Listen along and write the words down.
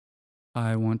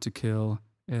I want to kill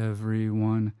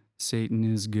everyone. Satan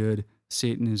is good.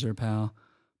 Satan is our pal.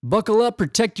 Buckle up,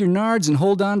 protect your nards, and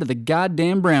hold on to the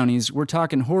goddamn brownies. We're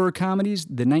talking horror comedies,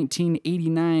 the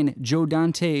 1989 Joe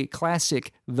Dante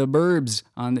classic, The Burbs,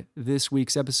 on this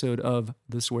week's episode of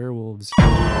The Swearwolves.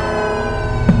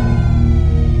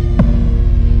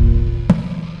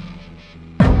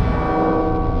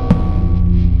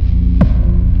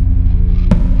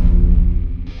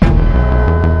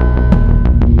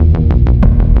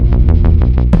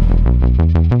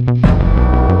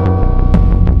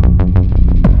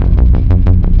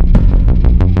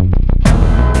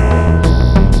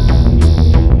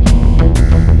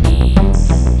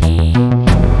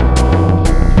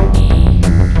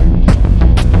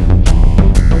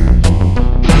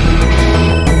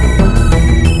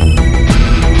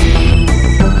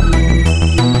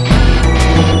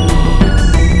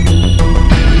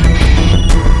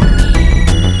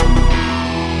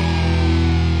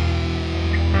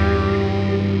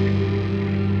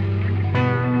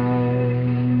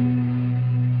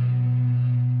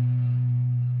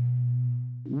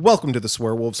 Welcome to the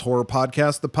Swearwolves Horror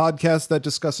Podcast, the podcast that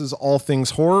discusses all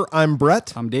things horror. I'm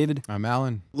Brett. I'm David. I'm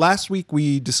Alan. Last week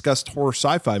we discussed horror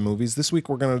sci-fi movies. This week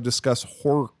we're going to discuss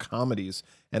horror comedies,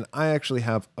 and I actually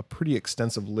have a pretty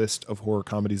extensive list of horror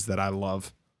comedies that I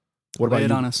love. What Lay about it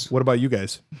you? on us. What about you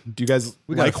guys? Do you guys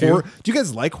We got like a few. horror? Do you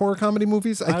guys like horror comedy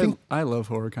movies? I love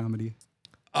horror comedy.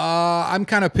 I'm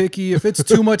kind of picky. If it's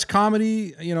too much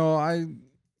comedy,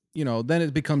 then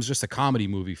it becomes just a comedy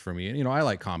movie for me. And, I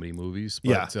like comedy movies,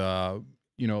 but,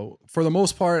 for the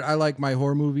most part, I like my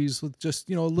horror movies with just,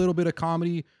 a little bit of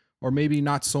comedy or maybe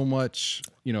not so much,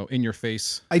 in your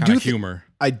face humor.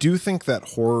 I do think that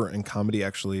horror and comedy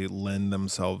actually lend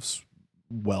themselves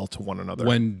well to one another.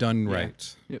 When done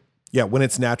right. Yep. Yeah, when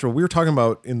it's natural. We were talking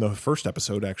about in the first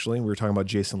episode, actually, we were talking about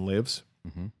Jason Lives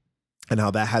and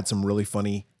how that had some really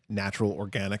funny, natural,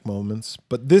 organic moments.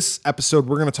 But this episode,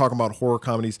 we're going to talk about horror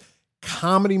comedies,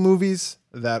 comedy movies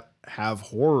that have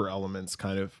horror elements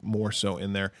kind of more so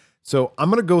in there. So I'm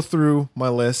going to go through my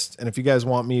list, and if you guys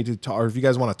want me to talk, or if you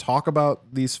guys want to talk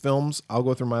about these films, I'll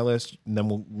go through my list, and then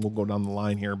we'll go down the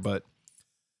line here. But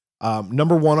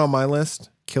number one on my list,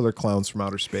 Killer Clowns from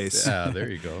Outer Space. Yeah, there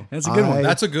you go. That's a good one.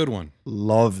 That's a good one.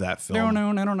 Love that film.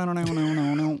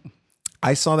 No.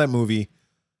 I saw that movie.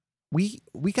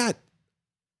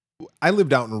 I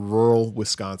lived out in rural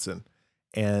Wisconsin,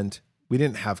 and we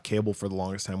didn't have cable for the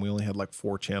longest time. We only had like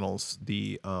 4 channels,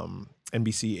 the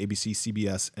NBC, ABC,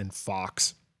 CBS, and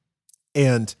Fox.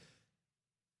 And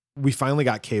we finally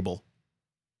got cable,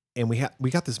 and we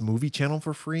got this movie channel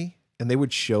for free, and they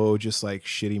would show just like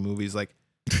shitty movies. Like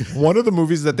one of the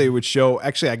movies that they would show,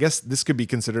 actually, I guess this could be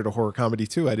considered a horror comedy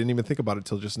too. I didn't even think about it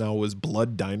till just now, was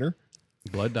Blood Diner.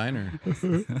 Blood Diner.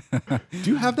 Do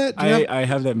you have that? I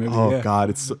have that movie. Oh yeah. God,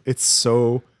 it's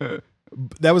so.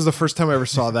 That was the first time I ever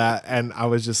saw that, and I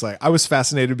was just like, I was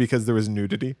fascinated because there was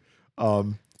nudity.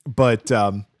 But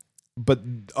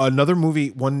another movie.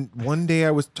 One day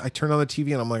I turned on the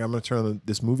TV and I'm like, I'm going to turn on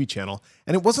this movie channel,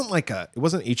 and it wasn't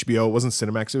HBO, it wasn't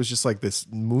Cinemax, it was just like this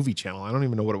movie channel. I don't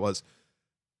even know what it was.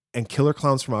 And Killer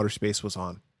Clowns from Outer Space was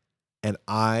on, and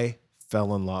I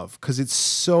fell in love because it's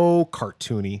so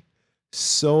cartoony. It's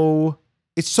so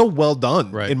well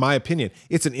done, Right. in my opinion.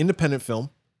 It's an independent film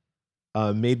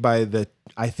made by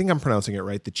I think I'm pronouncing it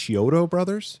right, the Chiodo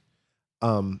brothers.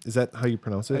 Is that how you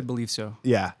pronounce I it? believe so.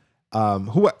 Yeah.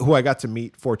 Who I got to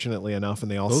meet, fortunately enough, and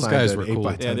they all Those signed guys an were 8x10. cool.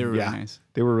 Yeah, they were really nice.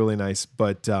 They were really nice,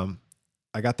 but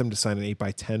I got them to sign an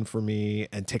 8x10 for me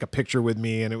and take a picture with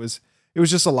me, and it was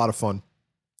just a lot of fun.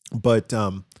 But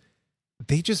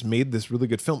they just made this really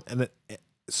good film, and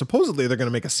supposedly they're going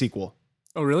to make a sequel.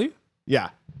 Oh, really? Yeah.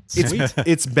 Sweet.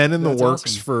 It's been in the That's works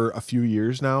awesome. for a few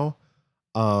years now.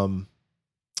 I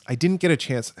didn't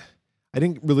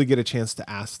really get a chance to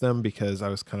ask them because I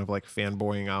was kind of like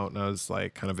fanboying out, and I was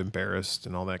like kind of embarrassed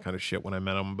and all that kind of shit when I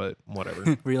met them, but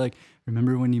whatever. Were you like,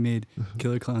 remember when you made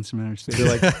Killer Clowns from Outer Space? They're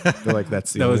like,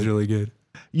 that's the that was only-" really good.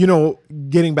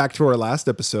 Getting back to our last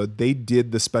episode, they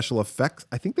did the special effects.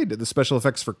 I think they did the special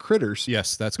effects for Critters.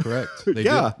 Yes, that's correct. They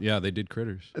Yeah. did. Yeah, they did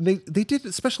Critters. And they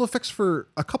did special effects for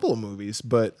a couple of movies,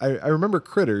 but I remember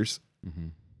Critters.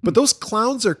 But those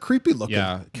clowns are creepy looking.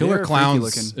 Yeah, They Killer are freaky Clowns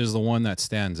looking. is the one that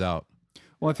stands out.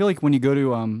 Well, I feel like when you go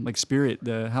to like Spirit,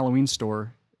 the Halloween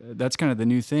store, that's kind of the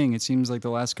new thing. It seems like the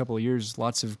last couple of years,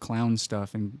 lots of clown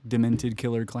stuff and demented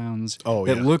killer clowns that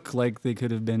yeah. look like they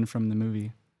could have been from the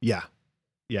movie. Yeah.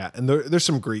 Yeah. And there's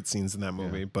some great scenes in that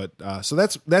movie. Yeah. But so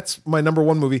that's my number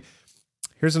one movie.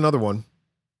 Here's another one.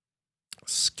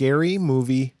 Scary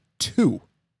Movie 2.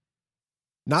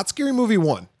 Not Scary Movie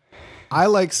 1. I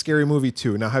like Scary Movie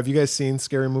 2. Now, have you guys seen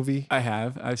Scary Movie? I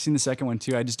have. I've seen the second one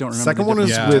too. I just don't remember. Second the one is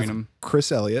difference Yeah. with between them.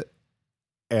 Chris Elliott.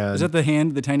 And Is that the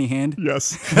hand, the tiny hand?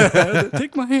 yes.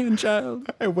 Take my hand, child.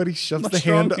 And when he shoves My the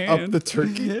hand, strong up hand. the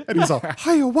turkey, and he's all,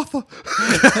 Hiawatha.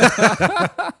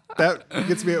 That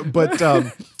gets me. But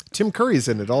Tim Curry's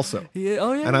in it also. Yeah,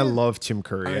 oh yeah. And I love Tim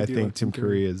Curry. I I do think love Tim Tim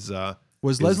Curry is.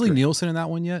 Was is Leslie great. Nielsen in that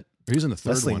one yet? Or he's in the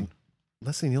third one.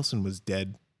 Leslie Nielsen was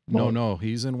dead. No,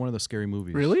 he's in one of the scary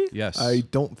movies. Really? Yes. I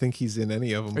don't think he's in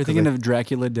any of them. Are you thinking of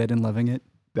Dracula Dead and Loving It?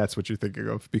 That's what you're thinking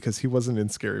of because he wasn't in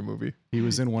Scary Movie. He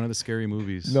was in one of the scary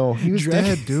movies. No, he was Drac-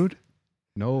 dead, dude.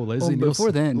 No, Oh, Leslie Nielsen.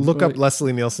 before then. Look up Wait,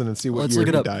 Leslie Nielsen and see what let's year look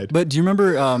it he up. died. But do you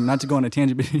remember, not to go on a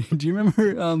tangent, but do you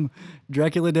remember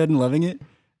Dracula Dead and Loving It?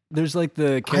 There's like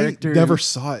the character. I never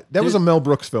saw it. That was a Mel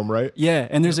Brooks film, right? Yeah,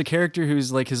 and there's a character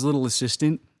who's like his little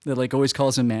assistant that like always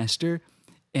calls him master.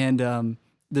 And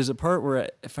there's a part where,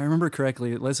 if I remember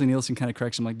correctly, Leslie Nielsen kind of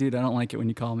corrects him like, dude, I don't like it when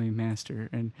you call me master.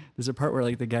 And there's a part where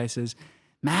like the guy says,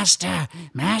 master,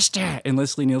 master. And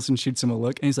Leslie Nielsen shoots him a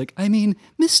look and he's like, I mean,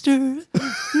 mister,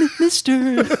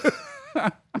 mister.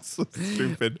 So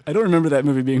stupid. I don't remember that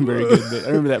movie being very good, but I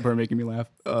remember that part making me laugh.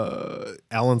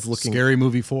 Alan's looking. Scary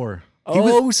Movie 4.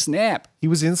 Snap. He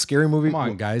was in Scary Movie. Come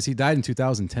on, guys. He died in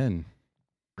 2010.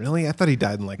 Really? I thought he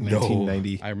died in like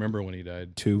 1992. I remember when he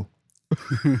died.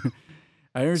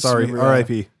 I just Sorry, remember,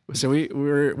 R.I.P. So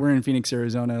we're in Phoenix,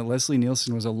 Arizona. Leslie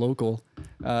Nielsen was a local.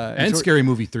 And Scary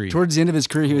Movie 3. Towards the end of his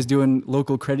career, he was doing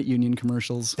local credit union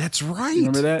commercials. That's right.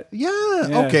 Remember that?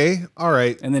 Yeah. Okay. All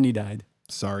right. And then he died.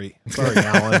 Sorry,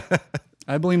 Alan.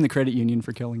 I blame the credit union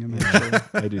for killing him. Actually.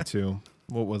 I do too.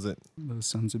 What was it? Those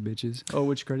sons of bitches. Oh,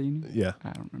 which credit union? Yeah.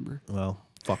 I don't remember. Well,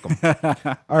 fuck them.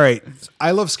 All right.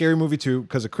 I love Scary Movie 2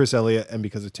 because of Chris Elliott and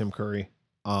because of Tim Curry.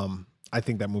 I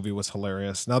think that movie was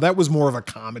hilarious. Now, that was more of a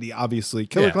comedy, obviously.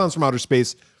 Killer Clowns from Outer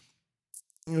Space,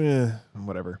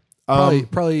 whatever.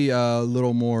 Probably a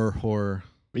little more horror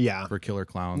Yeah. for Killer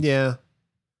Clowns. Yeah.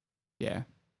 Yeah.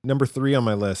 Number 3 on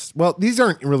my list. Well, these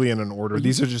aren't really in an order.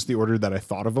 These are just the order that I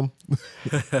thought of them.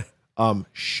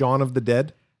 Shaun of the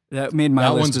Dead. That made my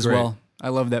That list one's as great. well. I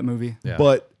love that movie. Yeah.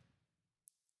 But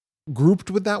grouped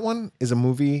with that one is a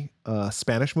movie,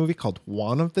 Spanish movie called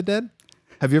Juan of the Dead.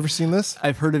 Have you ever seen this?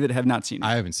 I've heard of it, have not seen it.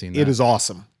 I haven't seen that. It is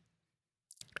awesome.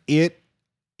 It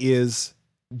is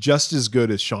just as good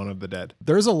as Shaun of the Dead.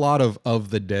 There's a lot of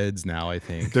the Deads now, I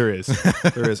think. There is.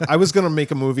 There is. I was going to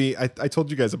make a movie. I told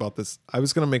you guys about this. I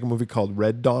was going to make a movie called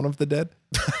Red Dawn of the Dead.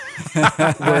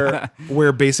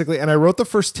 where basically, and I wrote the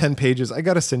first 10 pages. I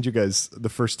got to send you guys the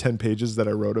first 10 pages that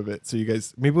I wrote of it. So you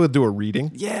guys, maybe we'll do a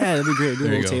reading. Yeah, that'd be great. Do a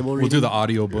There you little go. table We'll do reading. the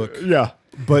audio book. Yeah.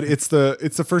 But it's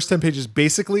the first 10 pages.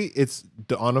 Basically, it's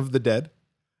Dawn of the Dead.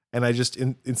 And I just,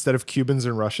 instead of Cubans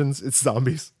and Russians, it's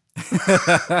zombies.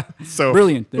 So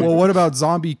Brilliant. Well, what about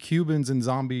zombie Cubans and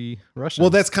zombie Russians? Well,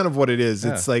 that's kind of what it is.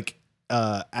 Yeah. It's like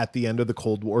at the end of the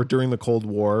Cold War, during the Cold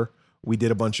War, we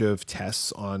did a bunch of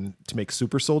tests to make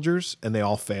super soldiers, and they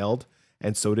all failed,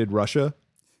 and so did Russia,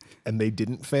 and they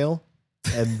didn't fail,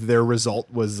 and their result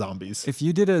was zombies. If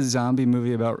you did a zombie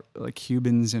movie about like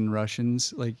Cubans and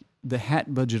Russians, like the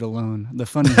hat budget alone, the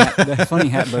funny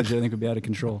hat budget, I think would be out of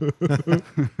control.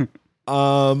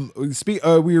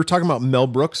 We were talking about Mel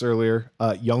Brooks earlier,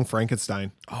 Young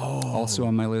Frankenstein. Also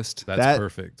on my list. That's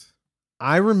perfect.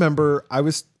 I remember I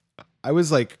was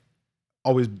like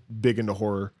always big into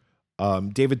horror.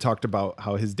 David talked about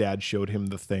how his dad showed him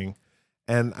The Thing.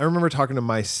 And I remember talking to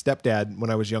my stepdad when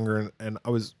I was younger, and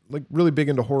I was like really big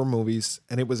into horror movies,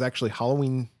 and it was actually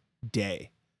Halloween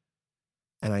day.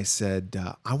 And I said,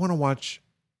 I want to watch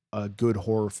a good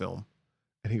horror film.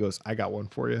 And he goes, I got one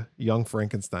for you. Young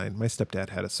Frankenstein. My stepdad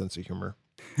had a sense of humor.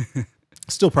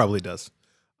 Still probably does.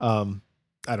 I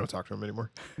don't talk to him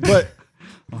anymore. But,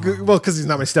 well, because he's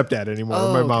not my stepdad anymore.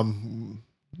 Oh, my okay. mom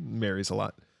marries a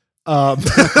lot.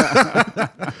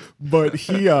 But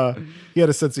he had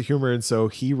a sense of humor, and so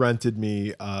he rented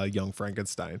me Young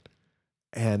Frankenstein.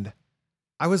 And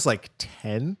I was like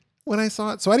 10 when I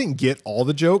saw it. So I didn't get all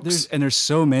the jokes. There's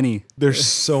so many. There's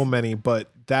so many,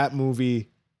 but that movie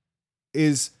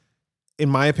is, in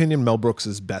my opinion, Mel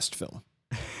Brooks' best film.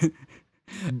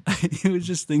 I was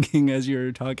just thinking as you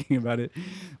were talking about it,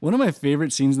 one of my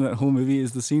favorite scenes in that whole movie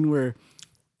is the scene where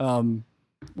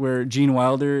Gene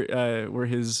Wilder, where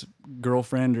his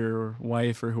girlfriend or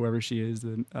wife or whoever she is,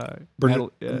 the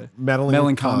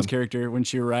Madeline Kahn's character, when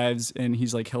she arrives and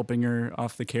he's like helping her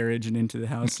off the carriage and into the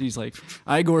house, he's like,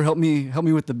 Igor, help me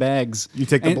with the bags. You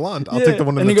take the blonde. I'll take the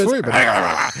one in the toy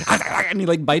bag. And he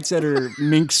like bites at her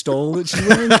mink stole that she's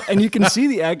wearing. And you can see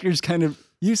the actors kind of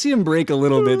You see them break a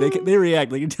little bit. They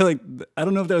react. Like you tell, like I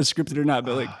don't know if that was scripted or not,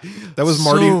 but like That was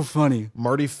so funny.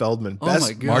 Marty Feldman. Oh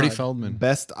my God. Marty Feldman.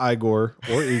 Best Igor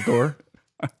or Igor.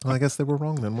 Well, I guess they were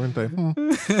wrong then, weren't they?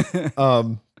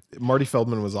 Marty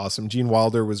Feldman was awesome. Gene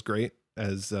Wilder was great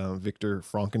as Victor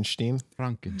Frankenstein.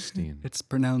 It's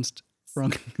pronounced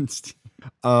Frankenstein.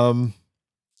 All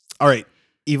right.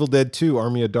 Evil Dead 2,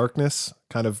 Army of Darkness,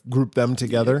 kind of grouped them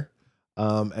together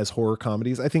as horror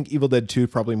comedies. I think Evil Dead 2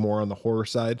 probably more on the horror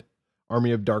side.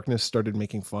 Army of Darkness started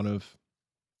having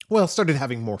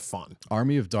more fun.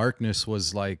 Army of Darkness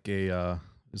was like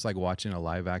it's like watching a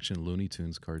live action Looney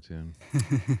Tunes cartoon.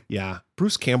 Yeah.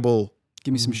 Bruce Campbell.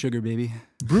 Give me some sugar, baby.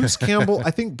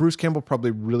 I think Bruce Campbell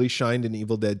probably really shined in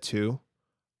Evil Dead 2.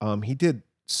 He did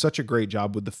such a great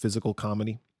job with the physical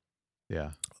comedy.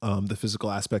 Yeah. The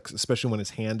physical aspects, especially when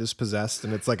his hand is possessed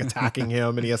and it's like attacking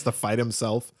him and he has to fight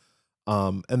himself.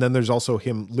 And then there's also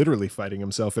him literally fighting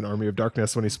himself in Army of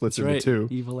Darkness when he splits into two.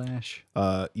 Evil Ash.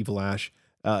 Evil Ash.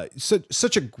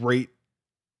 Such a great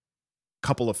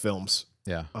couple of films.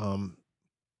 Yeah.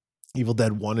 Evil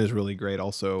Dead 1 is really great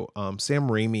also. Sam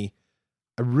Raimi,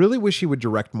 I really wish he would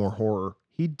direct more horror.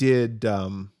 He did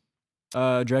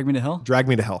Drag Me to Hell? Drag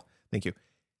Me to Hell. Thank you.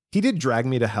 He did Drag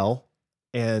Me to Hell,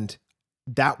 and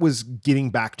that was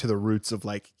getting back to the roots of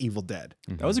like Evil Dead.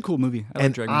 That was a cool movie.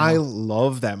 I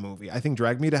love that movie. I think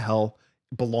Drag Me to Hell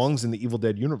belongs in the Evil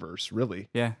Dead universe, really.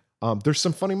 Yeah. There's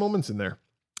some funny moments in there.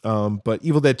 But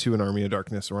Evil Dead 2 and Army of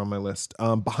Darkness are on my list.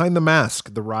 Behind the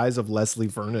Mask, The Rise of Leslie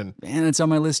Vernon. Man, it's on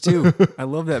my list too. I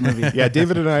love that movie. Yeah,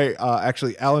 David and I,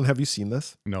 actually, Alan, have you seen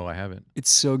this? No, I haven't.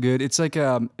 It's so good. It's like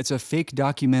it's a fake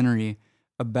documentary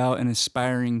about an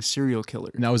aspiring serial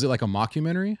killer. Now, is it like a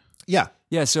mockumentary? Yeah.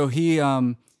 Yeah, so he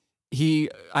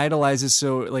idolizes,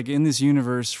 so like in this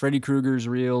universe, Freddy Krueger's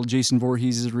real, Jason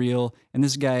Voorhees is real, and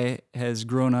this guy has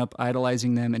grown up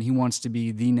idolizing them, and he wants to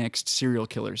be the next serial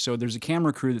killer. So there's a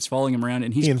camera crew that's following him around,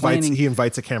 and he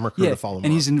invites a camera crew to follow him.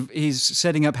 And he's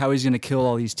setting up how he's going to kill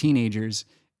all these teenagers,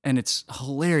 and it's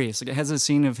hilarious. Like it has a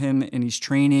scene of him, and he's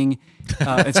training.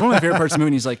 It's one of my favorite parts of the movie.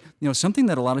 And he's like, something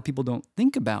that a lot of people don't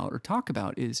think about or talk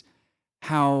about is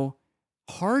how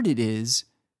hard it is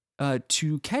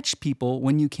to catch people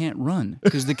when you can't run,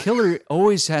 because the killer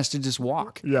always has to just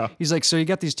walk. Yeah. He's like, so you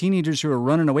got these teenagers who are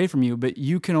running away from you, but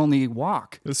you can only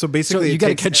walk. So basically, you got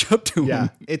to catch up to Yeah. them.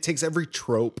 It takes every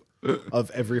trope of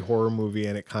every horror movie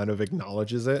and it kind of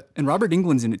acknowledges it. And Robert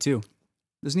Englund's in it too.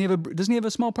 Doesn't he have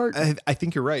a small part? I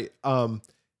think you're right.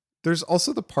 There's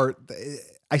also the part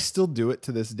I still do it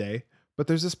to this day. But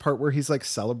there's this part where he's like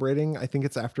celebrating. I think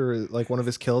it's after like one of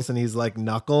his kills, and he's like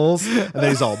Knuckles, and then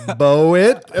he's all bow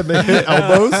it, and then hit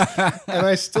elbows. And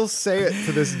I still say it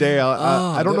to this day.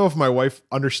 I don't know if my wife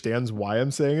understands why I'm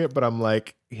saying it, but I'm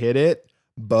like, hit it,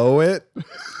 bow it.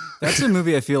 That's a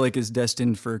movie I feel like is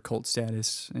destined for cult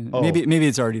status. And maybe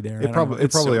it's already there. It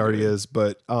probably already is.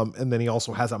 But and then he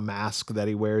also has a mask that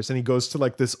he wears, and he goes to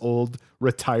like this old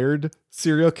retired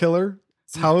serial killer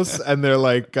house, and they're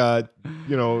like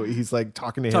he's like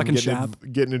talking to him,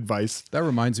 getting advice. That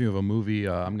reminds me of a movie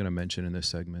I'm going to mention in this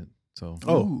segment, so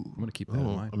I'm going to keep that in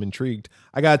mind. I'm intrigued.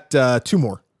 I got two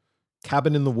more.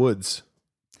 Cabin in the Woods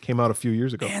came out a few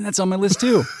years ago. Man, that's on my list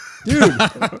too. Dude,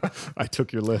 I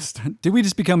took your list. Did we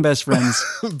just become best friends?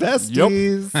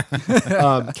 Besties.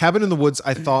 Cabin in the Woods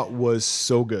I thought was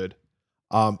so good.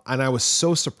 And I was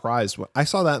so surprised when I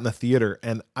saw that in the theater,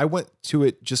 and I went to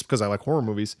it just because I like horror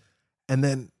movies. And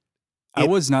then I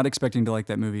was not expecting to like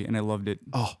that movie, and I loved it.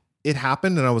 Oh, it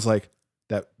happened, and I was like,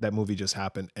 that movie just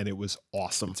happened, and it was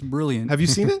awesome. It's brilliant. Have you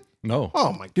seen it? No.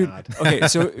 Oh my God. Okay,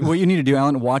 so what you need to do,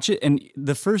 Alan, watch it, and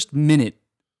the first minute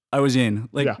I was in.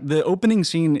 The opening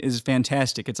scene is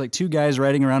fantastic. It's like two guys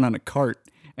riding around on a cart,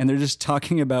 and they're just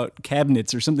talking about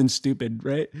cabinets or something stupid,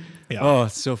 right? Yeah. Oh,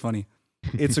 it's so funny.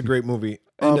 It's a great movie.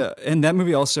 And that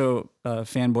movie also,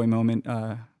 fanboy moment.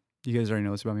 You guys already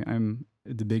know this about me. I'm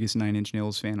the biggest Nine Inch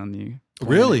Nails fan on the planet.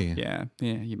 Really? Yeah,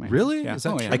 you might. Really? Yeah. Is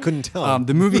that true? I couldn't tell.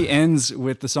 The movie ends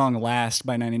with the song "Last"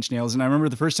 by Nine Inch Nails, and I remember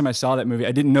the first time I saw that movie,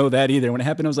 I didn't know that either. When it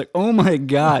happened, I was like, "Oh my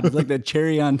God!" It's like the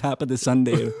cherry on top of the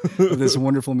sundae of this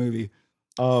wonderful movie.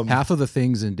 Half of the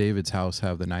things in David's house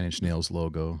have the Nine Inch Nails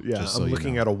logo. Yeah, I'm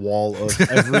looking at a wall of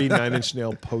every Nine Inch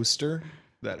Nail poster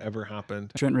that ever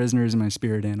happened. Trent Reznor is my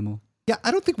spirit animal. Yeah,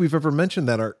 I don't think we've ever mentioned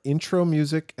that our intro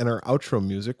music and our outro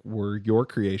music were your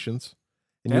creations.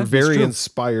 And you're very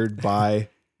inspired by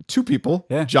two people,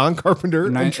 John Carpenter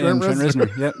and Trent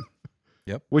Reznor.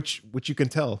 Yep. Which you can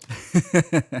tell.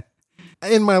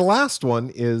 And my last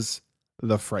one is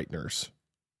The Frighteners.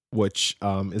 which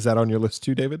is that on your list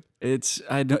too, David? It's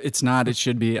not. It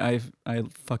should be. I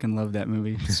fucking love that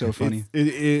movie. It's so funny. It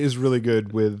is really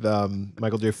good with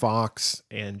Michael J. Fox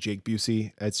and Jake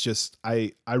Busey. It's just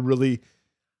and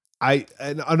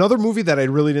another movie that I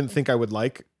really didn't think I would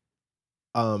like,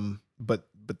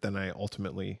 but then I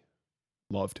ultimately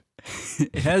loved.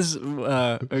 It has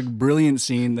a brilliant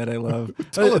scene that I love.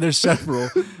 There's several.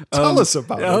 Tell us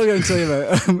about it. I'm going to tell you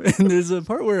about it. And there's a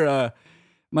part where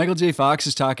Michael J. Fox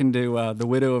is talking to the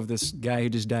widow of this guy who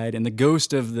just died, and the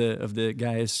ghost of the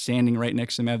guy is standing right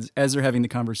next to him as they're having the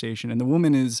conversation. And the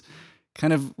woman is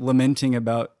kind of lamenting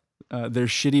about their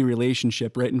shitty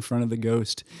relationship right in front of the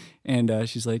ghost. And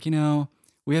she's like,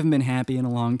 we haven't been happy in a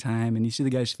long time. And you see the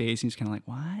guy's face, and he's kind of like,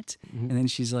 what? Mm-hmm. And then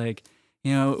she's like,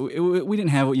 we didn't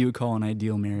have what you would call an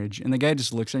ideal marriage. And the guy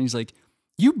just looks at her and he's like,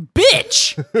 you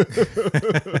bitch!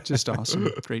 Just awesome.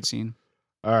 Great scene.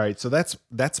 All right, so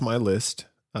that's my list.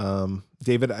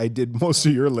 David, I did most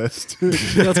of your list.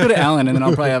 Yeah, let's go to Alan, and then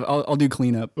I'll do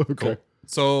cleanup. Okay. Cool.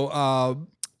 So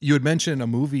you had mentioned a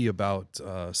movie about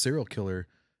a serial killer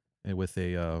with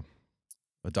a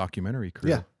documentary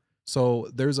crew. Yeah. So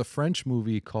there's a French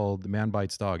movie called The Man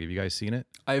Bites Dog. Have you guys seen it?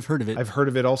 I've heard of it. I've heard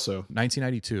of it also.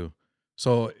 1992.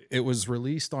 So it was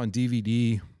released on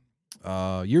DVD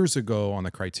years ago on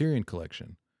the Criterion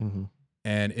Collection. Mm-hmm.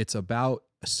 And it's about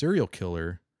a serial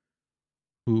killer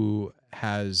who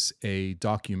has a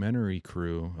documentary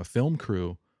crew, a film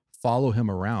crew, follow him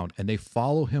around. And they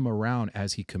follow him around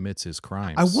as he commits his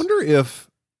crimes. I wonder if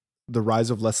The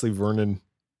Rise of Leslie Vernon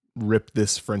ripped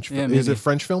this French film. Yeah, Is it a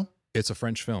French film? It's a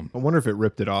French film. I wonder if it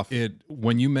ripped it off.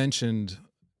 When you mentioned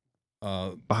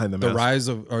Behind the the Mask. rise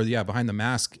of, Behind the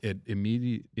Mask, it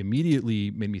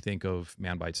immediately made me think of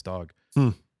Man Bites Dog.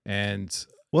 And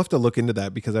We'll have to look into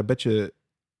that because I bet you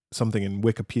something in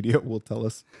Wikipedia will tell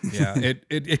us. yeah,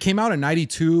 it came out in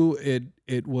 92.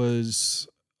 It was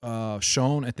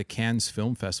shown at the Cannes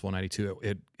Film Festival in 92.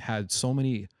 It had so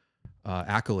many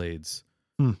accolades.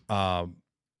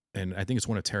 And I think it's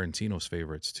one of Tarantino's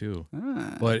favorites too.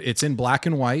 But it's in black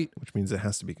and white, Which means it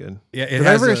has to be good. Yeah, Did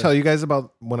I ever tell you guys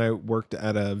about when I worked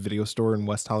at a video store in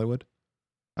West Hollywood?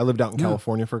 I lived out in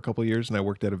California for a couple of years, and I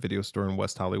worked at a video store in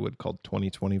West Hollywood called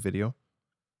 2020 Video.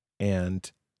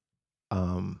 And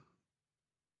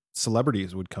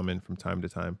celebrities would come in from time to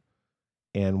time.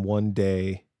 And one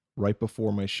day, right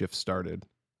before my shift started,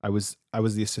 I was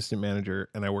the assistant manager,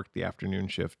 and I worked the afternoon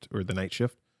shift or the night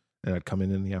shift, and I'd come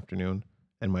in the afternoon.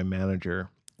 And my manager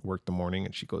worked the morning,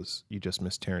 and she goes, "You just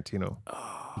missed Tarantino.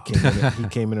 He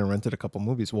came in and rented a couple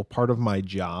movies." Well, part of my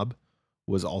job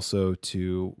was also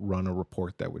to run a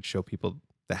report that would show people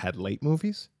that had late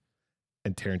movies,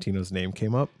 and Tarantino's name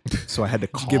came up, so I had to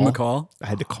Give him a call. I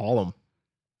had to call him.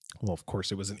 Well, of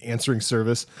course, it was an answering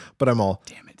service, but I'm all,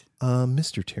 damn it,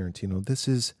 Mr. Tarantino, this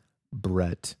is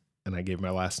Brett, and I gave my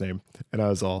last name, and I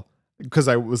was all, because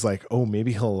I was like, oh,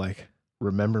 maybe he'll like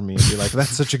remember me and be like,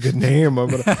 that's such a good name. I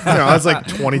was like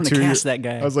 22 years. That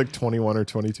guy. I was like 21 or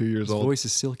 22 years His old. voice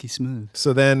is silky smooth.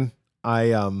 So then I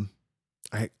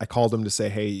called him to say,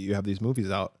 hey, you have these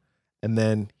movies out, and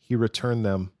then he returned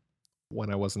them when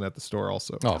I wasn't at the store.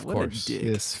 Also, Oh, of What a course. dick.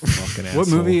 this fucking asshole. What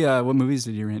movie? What movies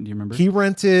did you rent? Do you remember? He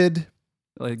rented?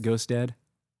 Like Ghost Dad,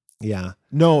 Yeah,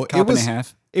 no, Cop and a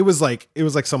Half. It was like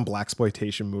some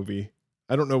blaxploitation movie.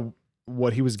 I don't know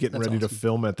what he was getting That's ready to awesome.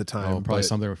 film at the time. Oh, probably but-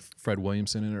 something with Fred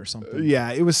Williamson in it or something.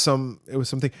 Yeah, it was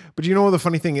something. But you know what the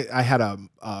funny thing is? I had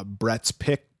a Brett's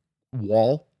Pick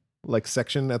wall like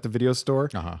section at the video store,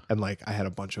 Uh-huh. and like I had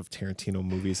a bunch of Tarantino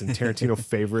movies and Tarantino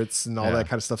favorites and all Yeah. that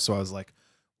kind of stuff. So I was like,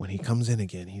 when he comes in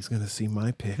again, he's gonna see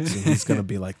my picks and he's gonna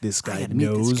be like, this guy gotta meet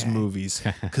this knows guy. movies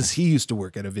because he used to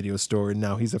work at a video store and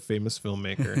now he's a famous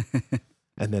filmmaker.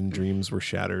 And then dreams were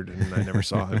shattered and I never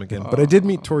saw him again. But I did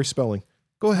meet Tori Spelling.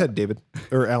 Go ahead, David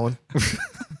or Alan.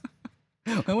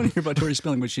 I want to hear about Tori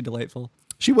Spelling. Was she delightful?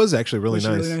 She was actually really Was she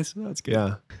nice. really nice? Oh, that's good.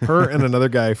 Yeah. Her and another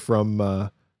guy from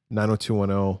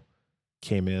 90210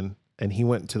 came in and he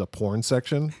went to the porn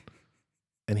section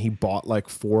and he bought like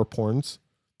 4 porns.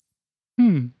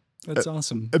 That's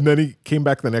awesome. And then he came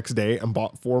back the next day and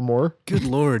bought 4 more. Good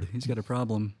Lord, he's got a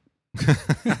problem.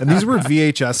 And these were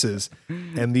VHSs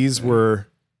and these were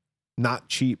not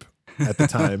cheap at the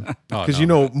time. Oh, Because, no. you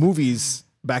know, movies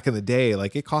back in the day,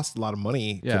 like it cost a lot of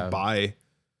money Yeah. to buy.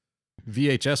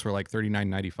 VHS were like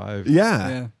 $39.95. Yeah.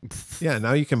 Yeah. Yeah.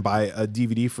 Now you can buy a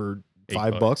DVD for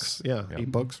 $5. $8. Yeah. Yep.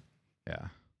 $8. Yeah. You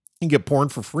can get porn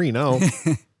for free now.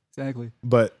 Exactly.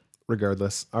 But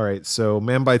regardless. All right. So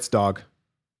Man Bites Dog.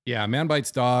 Yeah, Man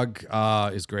Bites Dog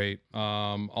is great.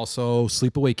 Also,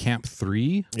 Sleepaway Camp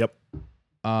 3. Yep.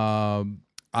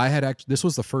 I had actually, this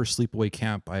was the first sleepaway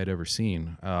camp I had ever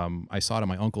seen. I saw it at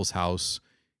my uncle's house.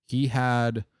 He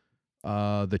had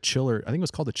the Chiller. I think it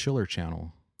was called the Chiller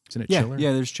channel. Isn't it Chiller?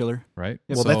 Yeah, there's Chiller. Right.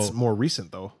 Well, that's more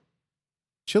recent though.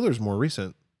 Chiller's more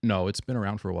recent. No, it's been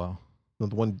around for a while. The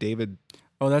one David.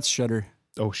 Oh, that's Shudder.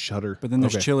 Oh, Shudder. But then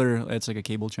there's Chiller. It's like a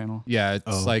cable channel. Yeah,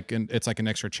 it's like an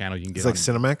extra channel you can get. It's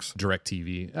like on Cinemax,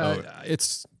 DirecTV.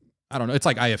 It's I don't know. It's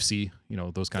like IFC.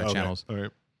 Those kind of channels. All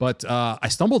right. But I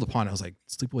stumbled upon it. I was like,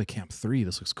 Sleepaway Camp 3.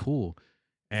 This looks cool,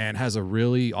 and has a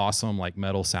really awesome like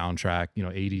metal soundtrack.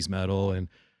 80s metal, and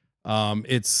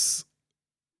it's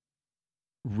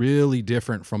really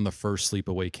different from the first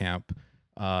Sleepaway Camp.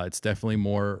 It's definitely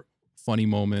more funny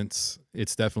moments.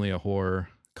 It's definitely a horror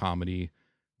comedy,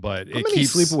 but How many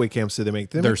sleepaway camps did they make?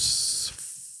 There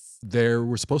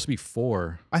were supposed to be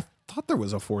 4. I thought there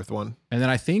was a 4th one, and then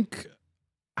I think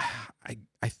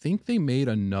they made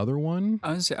another one.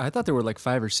 I thought there were like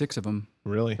 5 or 6 of them.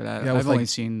 Really? But I've only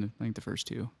seen like the first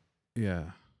 2. Yeah,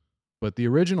 but the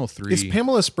original 3. Is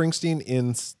Pamela Springsteen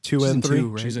in 2 and 3? 2,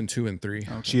 right? She's in 2 and 3.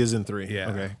 Okay. She is in 3. Yeah.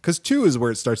 Okay. Because 2 is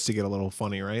where it starts to get a little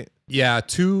funny, right? Yeah,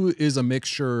 2 is a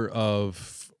mixture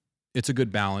of. It's a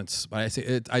good balance, but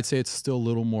I'd say it's still a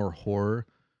little more horror.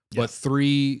 But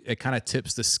 3, it kind of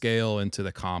tips the scale into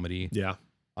the comedy. Yeah.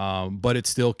 But it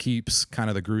still keeps kind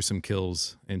of the gruesome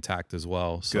kills intact as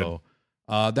well. So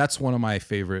that's one of my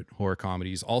favorite horror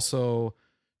comedies. Also,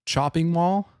 Chopping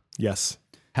Mall Yes.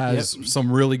 has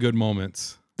some really good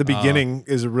moments. The beginning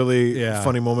is a really yeah.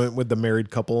 funny moment with the married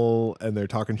couple and they're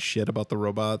talking shit about the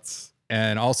robots.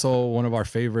 And also one of our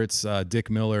favorites, Dick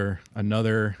Miller,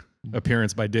 another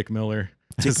appearance by Dick Miller.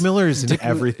 Dick Miller is in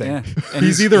everything. Yeah. And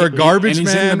He's either a garbage and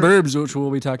he's man. in the Burbs, which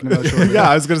we'll be talking about shortly. Yeah,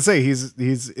 I was gonna say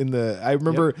he's in the. I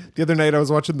remember the other night I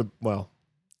was watching Yeah,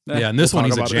 and this We'll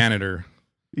one he's talk a about it. janitor.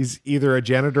 He's either a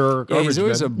janitor or a garbage he's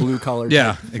always man. a blue collar.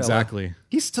 Yeah, fella. exactly.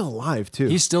 He's still alive too.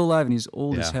 He's still alive and he's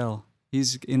old as Yeah. hell.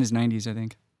 He's in his 90s, I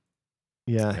think.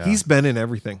 yeah, he's been in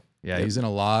everything. Yeah, he's in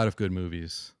a lot of good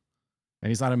movies. And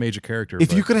he's not a major character. If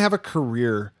but you could have a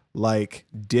career like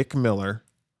Dick Miller,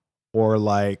 or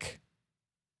like,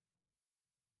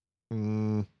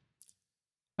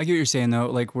 I get what you're saying though,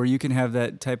 like where you can have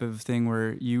that type of thing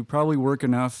where you probably work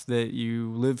enough that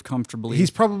you live comfortably. he's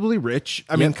probably rich.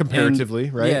 I mean, Yep, comparatively,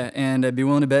 and- right? Yeah, and I'd be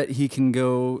willing to bet he can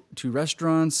go to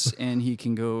restaurants and he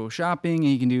can go shopping and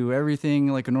he can do everything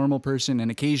like a normal person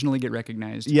and occasionally get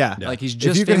recognized. Yeah. Like he's If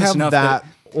just you can famous have enough that,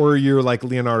 or you're like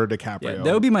Leonardo yeah, DiCaprio,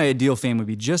 that would be my ideal fame, would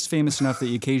be just famous enough that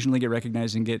you occasionally get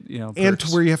recognized and get, and perks.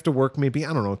 to where you have to work maybe,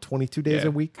 I don't know, 22 days a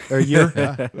week or a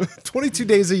year, 22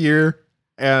 days a year,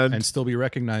 and still be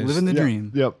recognized. living the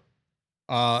dream. Yep.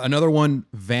 Another one,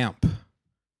 Vamp,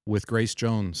 with Grace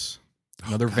Jones.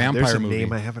 Another God, vampire there's a movie.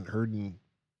 name I haven't heard in.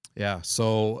 Yeah.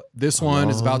 So this one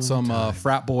is about some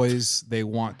frat boys. They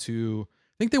want to.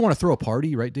 I think they want to throw a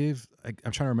party, right, Dave?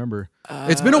 I'm trying to remember.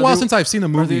 It's been a while since I've seen the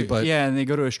movie, but yeah, and they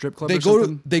go to a strip club. they or go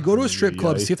something. to a strip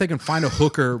club, see if they can find a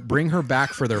hooker, bring her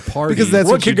back for their party. Because that's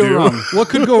what could you go do. wrong? What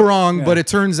could go wrong? But it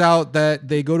turns out that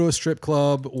they go to a strip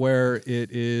club where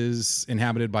it is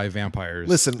inhabited by vampires.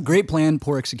 Listen, Great plan,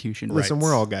 poor execution. listen, Right.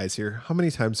 we're all guys here. How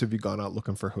many times have you gone out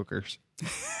looking for hookers?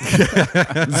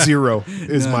 0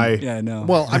 is None. my. Yeah, no.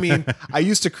 Well, I mean, I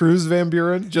used to cruise Van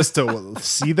Buren just to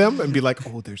see them and be like,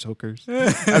 "Oh, there's hookers,"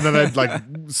 and then I'd like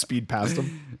speed past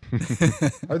them.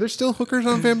 Are there still hookers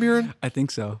on Van Buren? I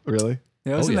think so. Really?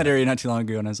 Yeah, I was Oh, in that yeah. area not too long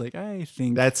ago, and I was like, I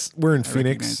think We're in recognize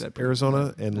Phoenix, that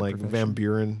Arizona, and like Van profession.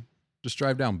 Buren. Just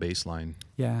drive down Baseline.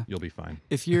 yeah. You'll be fine.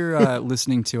 If you're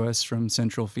listening to us from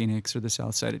Central Phoenix or the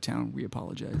south side of town, we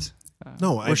apologize.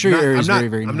 No, we're sure your area is very,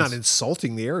 very I'm nice. not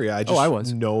insulting the area. I just I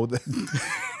was. know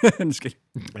that. I'm just kidding.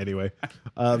 Anyway,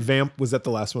 Vamp, was that the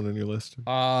last one on your list?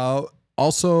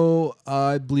 Also,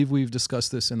 I believe we've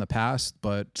discussed this in the past,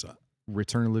 but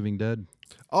Return of the Living Dead.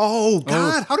 Oh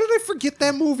God, how did I forget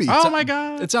that movie? my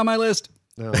God. It's on my list.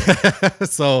 No.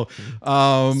 So we're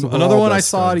another all one I best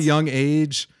saw at a friends. young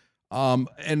age.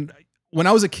 And when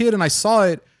I was a kid and I saw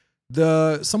it,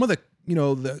 some of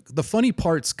the funny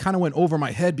parts kind of went over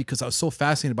my head because I was so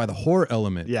fascinated by the horror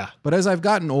element. Yeah. But as I've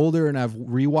gotten older and I've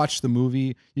rewatched the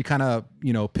movie, you kind of,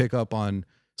 pick up on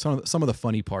some of the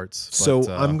funny parts. So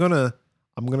But, I'm gonna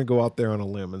go out there on a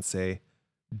limb and say,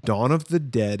 Dawn of the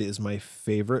Dead is my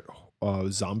favorite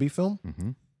zombie film.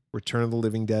 Mhm. Return of the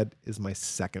Living Dead is my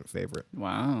second favorite.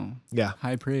 Wow. Yeah,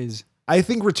 High praise. I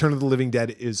think Return of the Living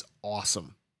Dead is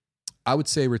awesome. I would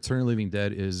say Return of the Living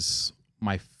Dead is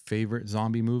my favorite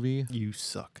zombie movie. You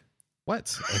suck.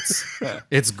 What?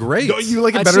 It's great. No, you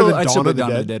like it I'd better still, than I'd still Dawn put of the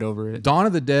Dawn of Dead? the Dead over it. Dawn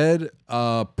of the Dead,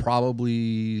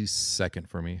 probably second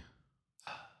for me.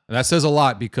 And that says a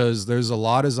lot because there's a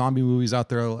lot of zombie movies out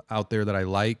there that I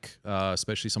like,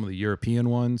 especially some of the European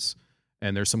ones,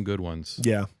 and there's some good ones.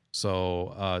 Yeah.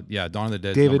 So, Dawn of the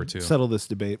Dead's number 2. David, settle this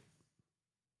debate.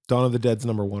 Dawn of the Dead's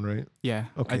number 1, right? Yeah.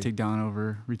 Okay. I take Dawn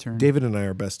over Return. David and I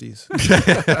are besties.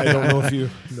 I don't know if you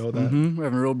know that. We're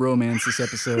having a real bromance this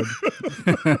episode.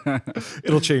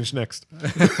 It'll change next.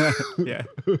 Yeah.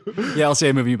 Yeah, I'll say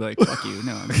a movie, you'll be like, fuck you.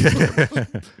 No,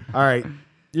 I'm All right.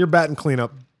 You're batting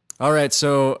cleanup. All right,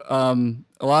 so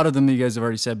a lot of them you guys have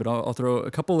already said, but I'll throw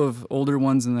a couple of older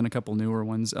ones and then a couple newer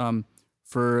ones.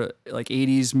 For like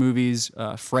 80s movies,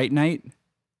 Fright Night.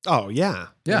 Oh, yeah.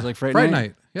 Yeah. Like Fright Night.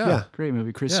 Night. Yeah. Great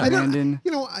movie. Chris Yeah. Sarandon.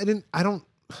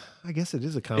 I guess it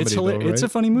is a comedy. It's though, right? It's a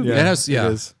funny movie. Yeah. It has- It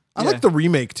is. I Yeah. like the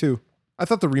remake too. I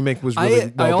thought the remake was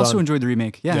really well I also done, enjoyed the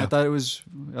remake. Yeah, Yeah. I thought it was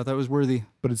worthy.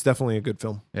 but it's definitely a good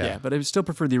film. Yeah, but I still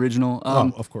prefer the original.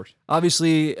 Oh, of course.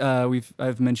 Obviously,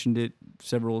 I've mentioned it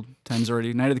several times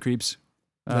already. Night of the Creeps.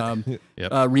 Yep.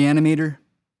 Reanimator.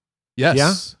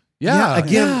 Yes. Yeah.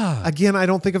 Again, I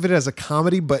don't think of it as a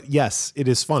comedy, but yes, it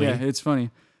is funny. Yeah, it's funny.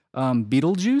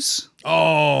 Beetlejuice.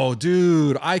 Oh,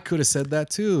 dude, I could have said that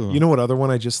too. You know what other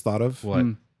one I just thought of? what?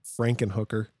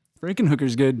 Frankenhooker.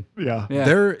 Frankenhooker's good. Yeah. Yeah.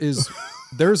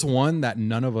 There's one that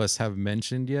none of us have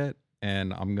mentioned yet,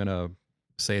 and I'm gonna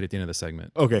say it at the end of the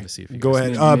segment. Okay. To see if you Go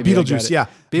guys- ahead. Maybe I got Beetlejuice. it. Yeah.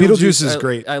 Beetlejuice is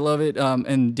great. I love it.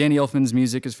 And Danny Elfman's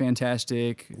music is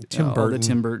fantastic. Tim All the Burton.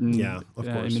 Tim Burton. Yeah, of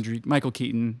course. Imagery. Michael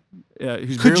Keaton,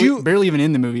 who's Could barely even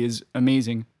in the movie, is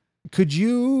amazing. Would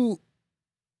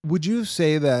you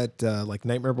say that like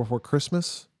Nightmare Before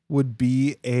Christmas would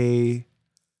be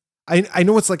I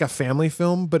know it's like a family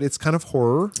film, but it's kind of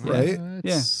horror, right?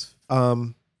 It's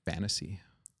Um, fantasy.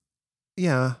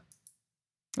 yeah.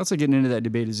 Also getting into that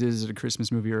debate is it a Christmas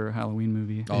movie or a Halloween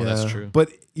movie? Oh, that's Yeah. true. But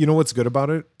you know what's good about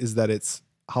it is that it's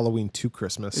Halloween to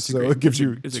Christmas, It's a so great- it gives it's a-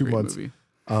 you it's a 2 great months.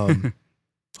 movie.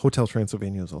 Hotel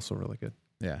Transylvania is also really good.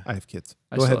 Yeah. I have kids.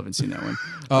 I Go still ahead. haven't seen that one.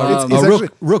 It's real, actually-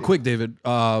 real quick, David.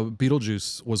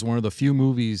 Beetlejuice was one of the few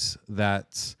movies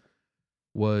that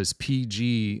was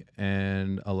PG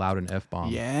and allowed an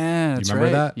F-bomb. Yeah, that's remember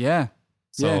right. that? Yeah.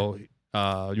 So, you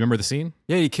remember the scene?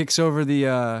 Yeah, he kicks over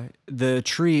the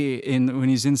tree when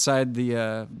he's inside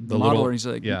the model, little- and he's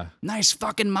like, yeah. nice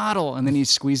fucking model," and then he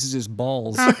squeezes his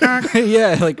balls.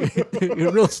 Yeah, like a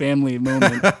real family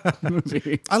moment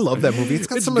movie. I love that movie. It's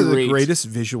got It's some of the great. greatest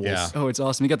visuals. Yeah. Oh, it's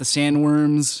awesome. You got the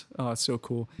sandworms. Oh, it's so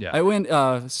cool. Yeah. I went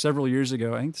several years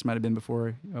ago. I think this might have been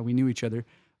before we knew each other.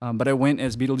 But I went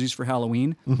as Beetlejuice for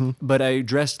Halloween. But I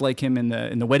dressed like him in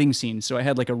the wedding scene. So I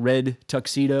had like a red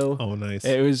tuxedo. Oh, nice.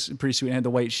 It was pretty sweet. I had the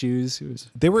white shoes. It was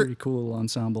They were- pretty cool little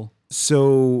ensemble.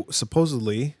 So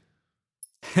supposedly,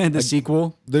 And the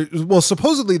sequel.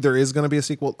 supposedly there is going to be a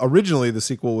sequel. Originally, the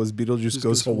sequel was Beetlejuice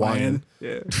Goes Hawaiian,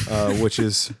 Yeah. which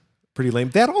is pretty lame.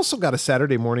 That also got a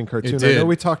Saturday morning cartoon. I did. know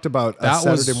we talked about a That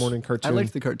was- Saturday morning I cartoon.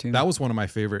 liked the cartoon. That was one of my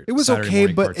favorite. It was Saturday okay,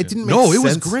 morning but cartoons. it didn't make No, sense. it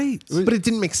was great. But it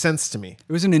didn't make sense to me.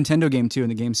 It was a Nintendo game too,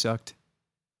 and the game sucked.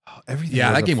 Everything Yeah,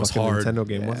 was that a game was fucking hard. Nintendo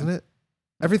game, Yeah. wasn't it?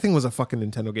 Everything was a fucking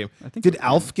Nintendo game. I think Did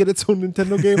Alf get its own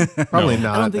Nintendo game? Probably No.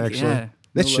 not, I don't think, actually. yeah,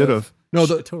 That no should love. have. No,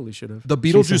 It totally should have. the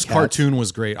Chasing Beetlejuice cats. cartoon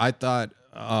was great. I thought.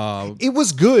 It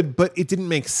was good, but it didn't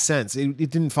make sense. It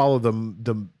didn't follow the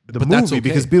But that's movie okay.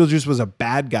 because Beetlejuice was a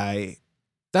bad guy.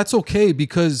 That's okay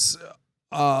because,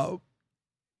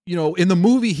 in the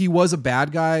movie he was a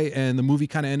bad guy, and the movie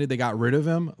kind of ended. They got rid of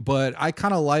him, but I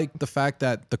kind of like the fact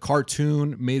that the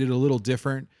cartoon made it a little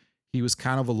different. He was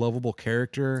kind of a lovable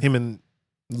character. Him and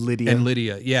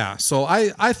Lydia. Yeah. So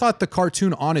I thought the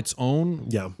cartoon on its own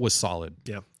Yeah. was solid.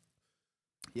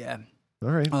 Yeah. All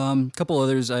right. Couple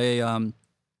others.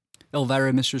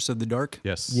 Elvira, Mistress of the Dark.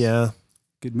 Yes. Yeah.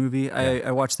 Good movie.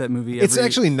 I watched that movie. It's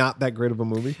actually not that great of a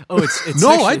movie. It's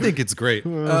No, actually, I think it's great.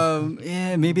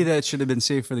 yeah, maybe that should have been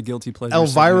saved for the guilty pleasure.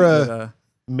 Elvira segment,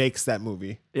 but, Makes that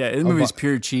movie. yeah, the movie's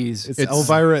pure cheese. It's It's-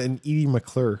 Elvira and Edie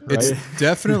McClure, right? It's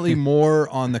definitely more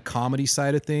on the comedy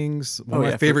side of things. One of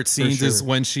yeah, my favorite for scenes is sure.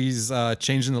 when she's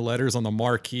changing the letters on the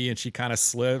marquee and she kind of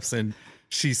slips and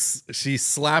she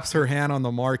slaps her hand on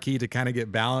the marquee to kind of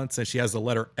get balance, and she has the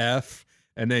letter F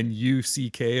and then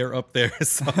UCK are up there.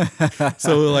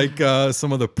 So like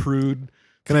some of the prude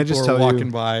Can I people just are tell walking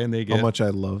you by and they get how much I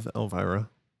love Elvira?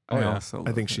 Oh, yeah. also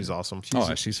I think love her. she's awesome.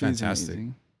 she's fantastic.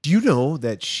 amazing. Do you know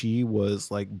that she was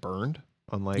like burned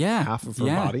on like Yeah, half of her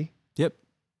yeah. body? Yep.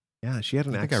 Yeah, she had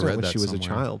an I think I accident read when that she was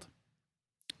somewhere. a child.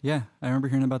 Yeah, I remember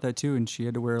hearing about that too, and she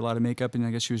had to wear a lot of makeup, and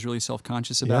I guess she was really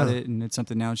self-conscious about Yeah. it, and it's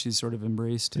something now she's sort of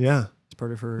embraced. Yeah. It's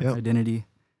part of her Yeah. identity.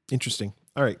 Interesting.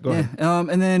 All right, go Yeah. ahead.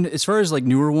 And then as far as like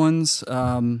newer ones,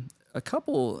 a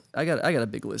couple. I got a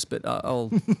big list, but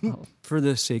I'll for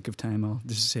the sake of time, I'll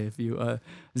just say a few.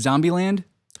 Zombieland.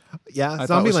 Yeah, I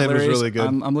thought Zombieland was hilarious. really good.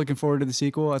 I'm looking forward to the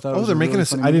sequel. I thought. Oh, they're making really a.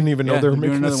 funny I didn't movie. even know Yeah, they were they're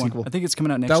doing making a another one. sequel. I think it's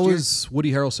coming out next That year. was Woody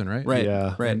Harrelson, right? Right.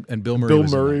 Yeah. Right. And Bill Murray. Bill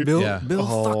was in Murray. that. Bill, Yeah. Bill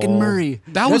Oh. fucking Murray.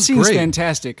 That was scene's great.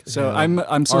 fantastic. So Yeah.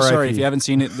 I'm so R.I.P. sorry if you haven't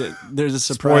seen it. There's a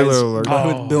surprise Spoiler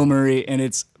alert. with Bill Murray, and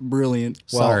it's brilliant.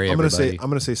 Well, Sorry, I'm everybody.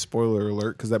 gonna say spoiler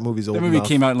alert because that movie's old That movie enough.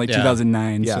 came out in like Yeah.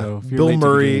 2009. Yeah, So if you're Bill late to the game,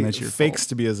 Murray that's your fakes fault.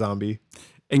 to be a zombie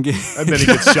and and then he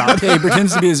gets shot. he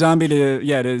pretends to be a zombie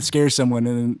to scare someone,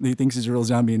 and then he thinks he's a real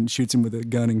zombie and shoots him with a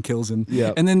gun and kills him.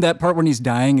 Yeah. And then that part when he's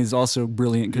dying is also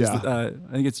brilliant because Yeah.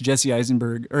 I think it's Jesse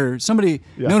Eisenberg or somebody.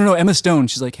 Yeah. No, Emma Stone.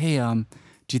 She's like, hey, do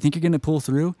you think you're gonna pull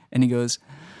through? And he goes,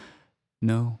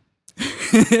 no.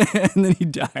 And then he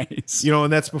dies. You know,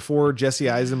 and that's before Jesse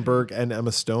Eisenberg and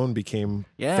Emma Stone became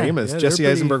Yeah, famous. yeah, they're Jesse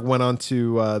pretty- Eisenberg went on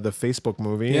to the Facebook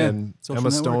movie, Yeah, and Social Emma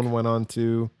Network. Stone went on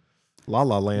to La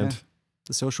La Land. Yeah.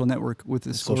 The Social Network with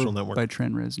the score Social Network. by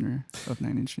Trent Reznor of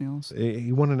Nine Inch Nails.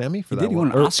 He won an Emmy for He that did. He one.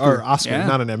 won an Oscar. Or Oscar, Yeah.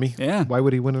 not an Emmy. Yeah. Why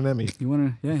would he win an Emmy? He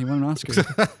won an Oscar.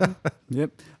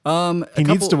 Yep. He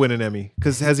needs to win an Emmy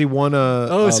because has he won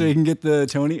a? So he can get the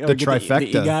Tony, or the get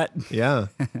trifecta. The EGOT. Yeah,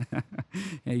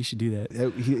 Yeah, you should do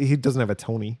that. he doesn't have a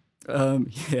Tony. Yeah, I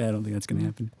don't think that's gonna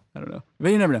happen. I don't know, but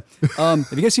you never know. Have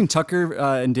you guys seen Tucker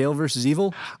and Dale versus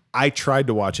Evil? I tried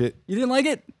to watch it. You didn't like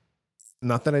it?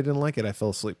 Not that I didn't like it. I fell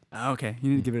asleep. Oh, okay, you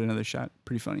need to give it another shot.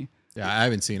 Pretty funny. Yeah, I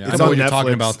haven't seen it. It's I know on what you're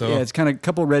talking Netflix. about, though. Yeah, it's kind of a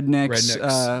couple rednecks.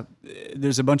 Rednecks.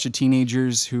 There's a bunch of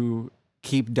teenagers who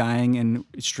keep dying in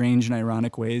strange and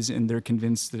ironic ways, and they're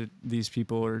convinced that these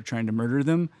people are trying to murder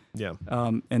them. Yeah.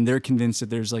 And they're convinced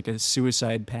that there's like a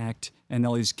suicide pact, and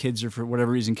all these kids are for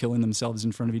whatever reason killing themselves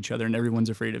in front of each other, and everyone's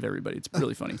afraid of everybody. It's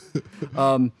really funny.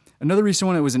 Another recent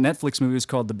one, it was a Netflix movie. It was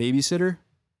called The Babysitter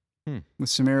with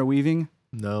Samara Weaving.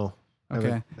 No. I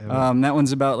Okay. haven't. That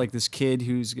one's about like this kid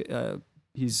who's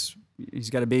he's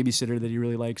got a babysitter that he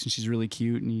really likes, and she's really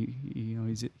cute, and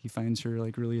he finds her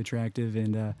like really attractive,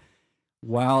 and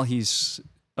while he's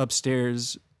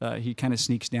upstairs, he kind of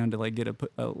sneaks down to like get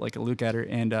a look at her,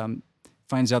 and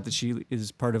finds out that she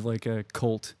is part of like a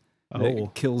cult that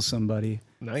kills somebody.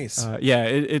 Nice. Yeah,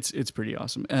 it's pretty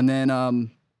awesome. And then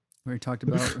we already talked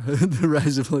about the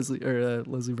rise of Leslie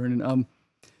Vernon.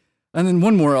 And then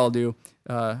one more I'll do.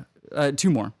 Two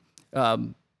more.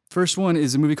 First one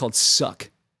is a movie called Suck.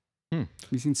 Have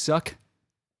you seen Suck?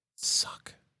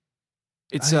 Suck.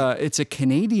 It's a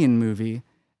Canadian movie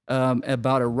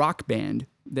about a rock band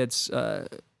that's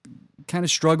kind of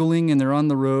struggling, and they're on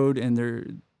the road, and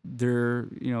they're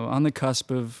on the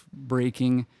cusp of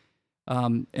breaking.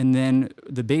 And then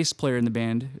the bass player in the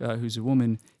band, who's a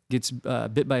woman, gets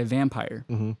bit by a vampire,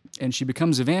 and she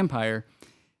becomes a vampire.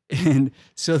 And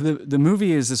so the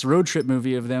movie is this road trip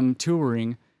movie of them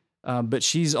touring, but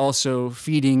she's also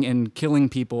feeding and killing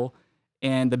people.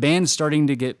 And the band's starting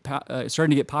to get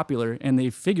popular, and they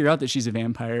figure out that she's a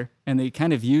vampire, and they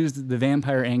kind of used the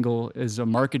vampire angle as a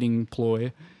marketing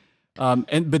ploy.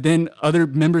 But then other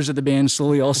members of the band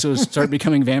slowly also start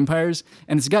becoming vampires,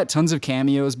 and it's got tons of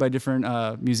cameos by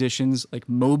different musicians. Like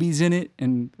Moby's in it,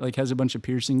 and like has a bunch of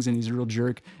piercings, and he's a real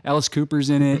jerk. Alice Cooper's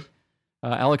in it.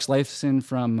 Alex Lifeson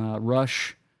from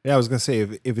Rush. Yeah, I was gonna say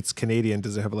if it's Canadian,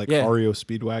 does it have like REO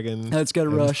Speedwagon? That's got a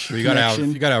Rush. Well, you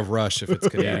connection. gotta have Rush if it's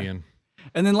Canadian.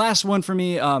 And then last one for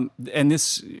me, and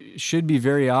this should be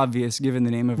very obvious given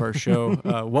the name of our show,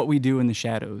 What We Do in the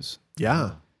Shadows.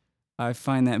 Yeah. I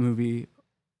find that movie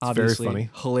obviously very funny.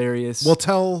 hilarious. Well,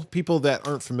 tell people that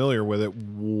aren't familiar with it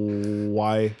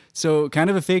why. So kind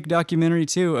of a fake documentary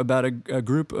too about a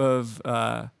group of,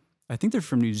 I think they're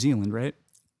from New Zealand, right?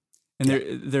 And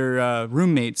they're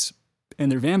roommates,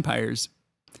 and they're vampires.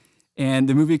 And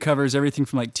the movie covers everything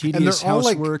from like tedious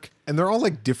housework. And they're all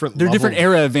like different. They're different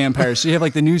era of vampires. So you have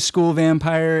like the new school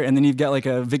vampire, and then you've got like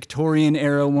a Victorian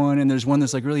era one, and there's one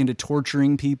that's like really into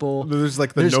torturing people. There's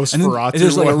like the And Nosferatu.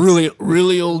 there's like a one. really,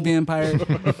 really old vampire.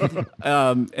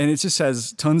 And it just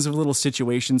has tons of little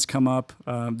situations come up.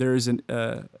 There is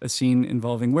a scene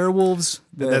involving werewolves.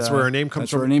 That's where our name comes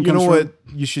that's from. Where our name you comes know from.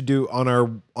 what you should do on our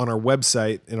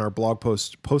website in our blog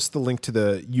post the link to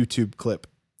the YouTube clip.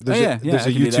 There's I a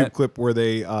can do YouTube that. clip where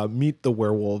they meet the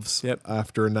werewolves Yep.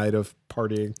 after a night of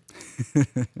partying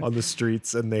on the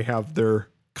streets, and they have their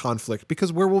conflict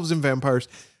because werewolves and vampires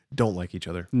don't like each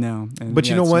other. No. And But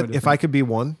you know it's what? no If I could be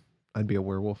one, I'd be a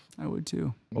werewolf I would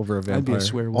too. over a I'd be vampire. a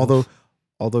swearwolf.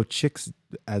 Although chicks,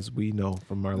 as we know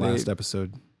from our last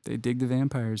episode, They dig the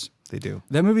vampires. they do.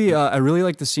 That movie, I really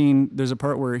like the scene. There's a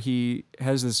part where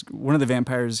one of the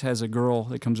vampires has a girl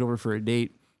that comes over for a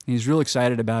date, and he's real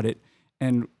excited about it.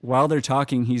 And while they're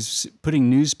talking, he's putting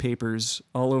newspapers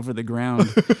all over the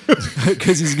ground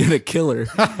because he's going to kill her.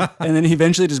 And then he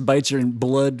eventually just bites her and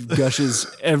blood gushes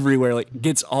everywhere, like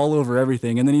gets all over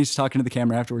everything. And then he's talking to the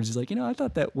camera afterwards. He's like, I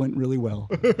thought that went really well.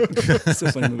 It's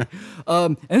a funny movie.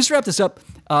 And just to wrap this up,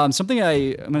 something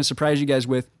I'm going to surprise you guys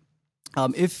with.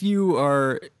 If you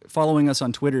are following us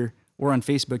on Twitter or on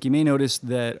Facebook, you may notice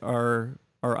that our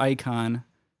icon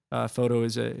photo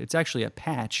it's actually a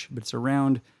patch, but it's a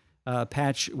round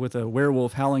patch with a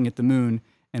werewolf howling at the moon,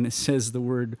 and it says the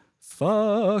word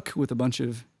 "fuck" with a bunch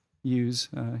of U's.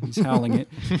 He's howling it,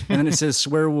 and then it says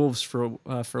 "Swearwolves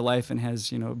for life" and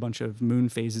has a bunch of moon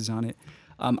phases on it.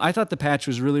 I thought the patch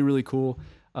was really, really cool.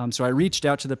 So I reached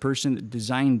out to the person that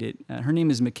designed it. Her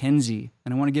name is Mackenzie,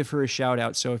 and I want to give her a shout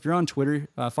out. So if you're on Twitter,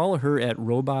 follow her at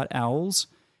Robot Owls.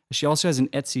 She also has an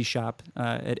Etsy shop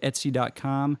at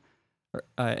etsy.com.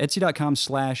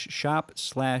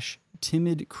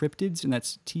 Etsy.com/shop/timid cryptids, and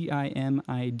that's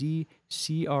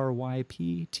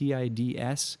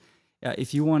TIMIDCRYPTIDS.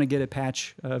 If you want to get a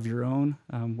patch of your own,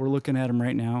 we're looking at them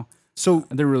right now. So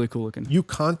they're really cool looking.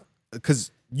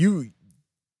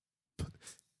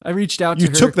 I reached out to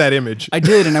her. You took that image. I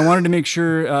did, and I wanted to make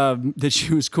sure that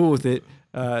she was cool with it.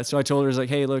 So I told her, I was like,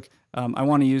 hey, look, I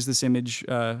want to use this image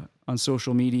on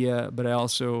social media, but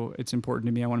it's important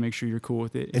to me. I want to make sure you're cool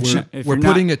with it. And we're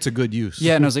putting it to good use.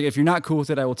 Yeah, and I was like, if you're not cool with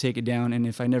it, I will take it down. And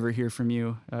if I never hear from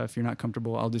you, if you're not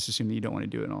comfortable, I'll just assume that you don't want to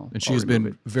do it. And she's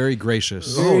been very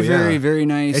gracious. Very, very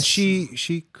nice. And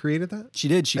she created that? She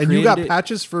did. And you got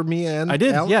patches for me and I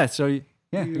did, Al? yeah. So,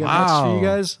 yeah, we got patches for you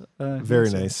guys.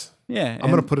 Very nice. Yeah, I'm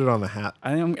gonna put it on a hat.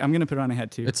 I'm gonna put it on a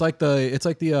hat too. It's like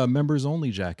the members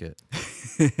only jacket.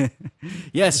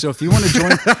 Yes. So if you want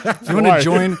to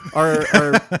join, our,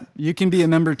 you can be a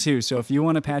member too. So if you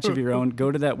want a patch of your own,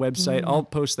 go to that website. I'll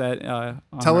post that.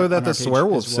 Tell her that the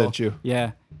Swearwolves sent you.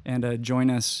 Yeah, and join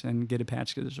us and get a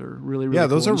patch because they're really, really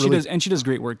those cool. are really. She does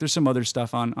great work. There's some other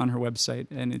stuff on her website,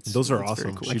 and those are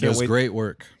awesome. Cool. She does great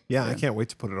work. Yeah, I can't wait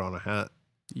to put it on a hat.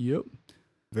 Yep.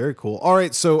 Very cool. All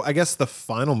right, so I guess the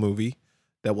final movie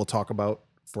that we'll talk about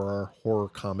for our horror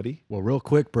comedy. Well, real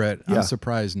quick, Brett, I'm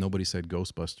surprised nobody said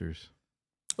Ghostbusters.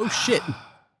 Oh, shit.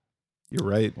 You're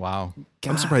right. Wow.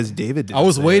 I'm surprised David didn't. I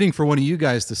was waiting for one of you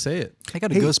guys to say it. I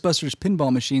got a Ghostbusters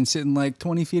pinball machine sitting like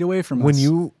 20 feet away from us.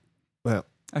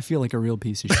 I feel like a real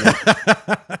piece of shit.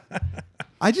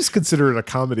 I just consider it a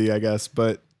comedy, I guess,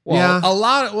 but there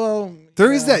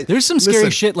is that. There's some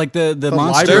scary shit like the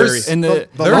monsters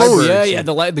library. and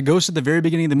the ghost at the very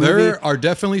beginning of the movie. There are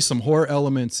definitely some horror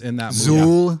elements in that movie.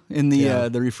 Zool in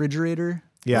the refrigerator.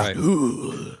 Yeah. Right.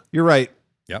 You're right.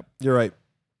 Yep. You're right.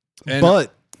 And,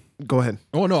 but go ahead.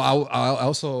 Oh no, I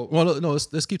also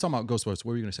let's keep talking about Ghostbusters.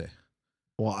 What were you gonna say?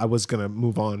 Well, I was gonna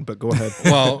move on, but go ahead.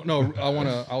 Well, no,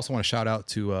 I also want to shout out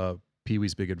to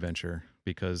Pee-wee's Big Adventure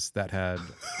because that had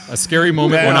a scary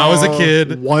moment when I was a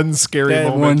kid. One scary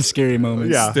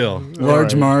moment. Yeah. Still.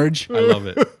 Large Marge. I love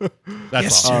it.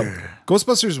 That's awesome.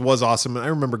 Ghostbusters was awesome. And I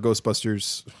remember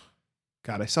Ghostbusters.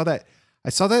 God, I saw that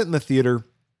in the theater.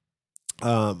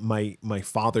 My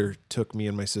father took me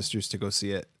and my sisters to go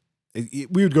see it.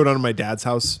 We would go down to my dad's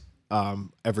house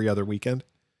every other weekend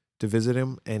to visit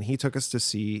him. And he would take us to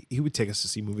see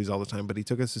movies all the time, but he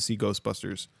took us to see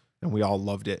Ghostbusters and we all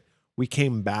loved it. We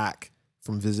came back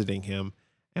from visiting him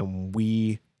and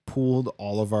we pooled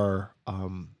all of our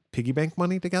piggy bank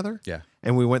money together. Yeah.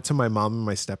 And we went to my mom and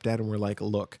my stepdad and we're like,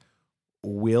 look,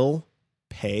 we'll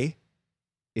pay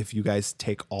if you guys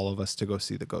take all of us to go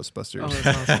see the Ghostbusters. Oh,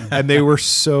 that's awesome. And they were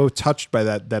so touched by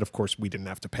that of course we didn't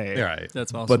have to pay. Yeah, right.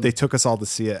 That's awesome. But they took us all to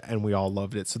see it and we all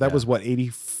loved it. So that was what,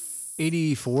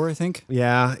 84, I think.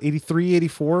 Yeah, 83,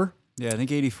 84. Yeah, I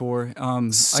think 84.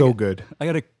 Good. I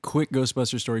got a quick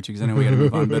Ghostbusters story too because I know we got to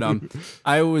move on. But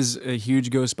I was a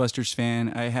huge Ghostbusters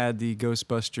fan. I had the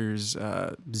Ghostbusters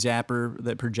zapper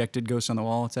that projected ghosts on the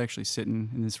wall. It's actually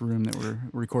sitting in this room that we're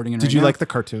recording in right now. Did you like the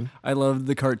cartoon? I loved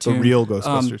the cartoon. The real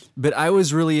Ghostbusters. But I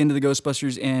was really into the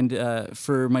Ghostbusters, and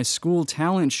for my school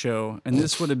talent show, and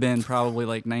this would have been probably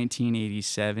like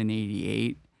 1987,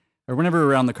 88, or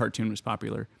whenever around the cartoon was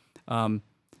popular.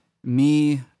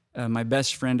 My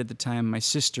best friend at the time, my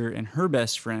sister, and her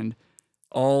best friend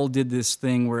all did this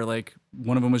thing where like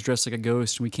one of them was dressed like a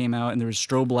ghost and we came out and there was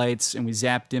strobe lights and we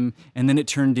zapped him and then it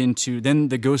turned into, then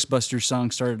the Ghostbusters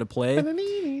song started to play.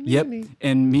 Yep.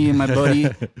 And me and my buddy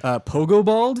pogo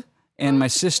balled and my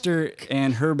sister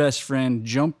and her best friend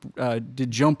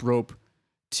did jump rope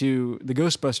to the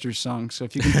Ghostbusters song. So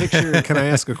if you can picture... Can I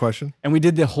ask a question? And we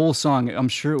did the whole song. I'm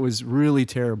sure it was really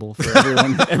terrible for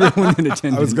everyone in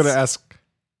attendance. I was going to ask,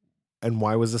 and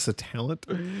why was this a talent?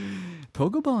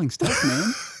 Pogo balling stuff,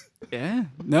 man. Yeah.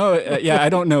 No, yeah, I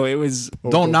don't know. It was.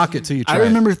 Don't knock it till you try. I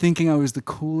remember thinking I was the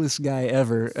coolest guy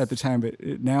ever at the time, but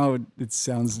now it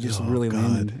sounds just really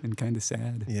lame and kind of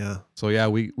sad. Yeah. So yeah,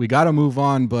 we got to move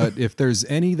on. But if there's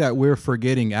any that we're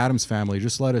forgetting, Adam's Family,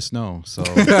 just let us know. So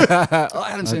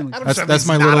Adam's Family. that's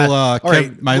my little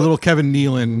my little Kevin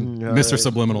Nealon, Mr.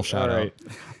 Subliminal shout out.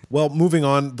 Well, moving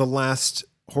on, the last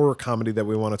horror comedy that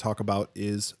we want to talk about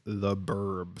is The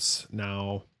Burbs.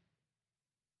 Now,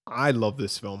 I love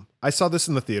this film. I saw this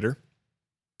in the theater.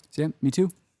 Yeah, me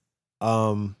too.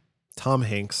 Tom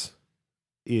Hanks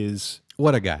is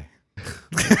What a guy.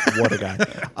 what a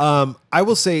guy. I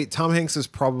will say Tom Hanks is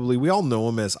probably, we all know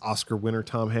him as Oscar winner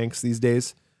Tom Hanks these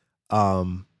days.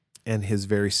 And his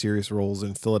very serious roles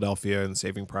in Philadelphia and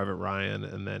Saving Private Ryan,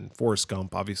 and then Forrest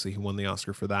Gump, obviously he won the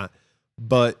Oscar for that.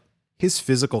 But his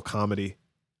physical comedy,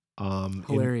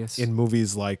 hilarious in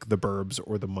movies like The Burbs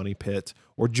or The Money Pit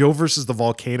or Joe versus the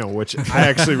Volcano, which I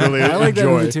actually really I like enjoy.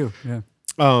 that movie too. Yeah.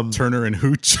 Turner and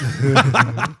Hooch.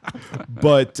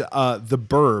 But The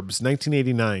Burbs,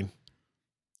 1989.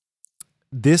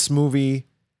 This movie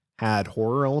had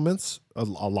horror elements, a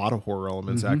lot of horror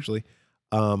elements actually,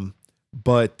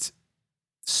 but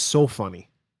so funny.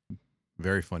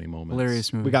 Very funny moments.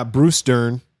 Hilarious movie. We got Bruce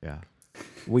Dern. Yeah.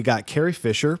 We got Carrie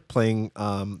Fisher playing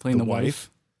the wife.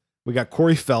 We got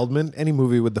Corey Feldman. Any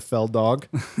movie with the Feld dog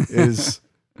is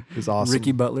awesome.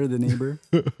 Ricky Butler, the neighbor.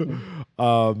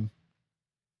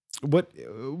 What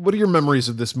are your memories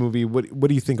of this movie? What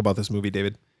do you think about this movie,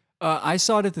 David? I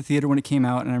saw it at the theater when it came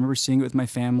out, and I remember seeing it with my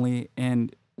family.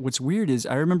 And what's weird is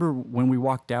I remember when we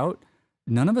walked out,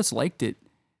 none of us liked it.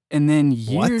 And then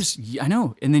I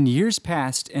know. And then years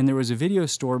passed, and there was a video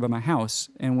store by my house.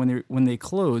 And when they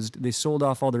closed, they sold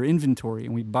off all their inventory,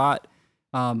 and we bought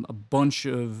a bunch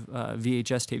of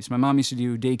VHS tapes. My mom used to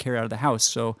do daycare out of the house,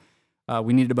 so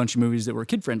we needed a bunch of movies that were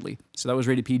kid friendly. So that was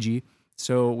rated PG.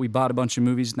 So we bought a bunch of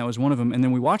movies, and that was one of them. And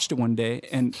then we watched it one day,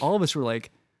 and all of us were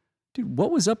like, dude,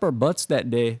 what was up our butts that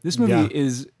day? This movie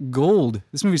is gold.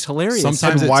 This movie's hilarious.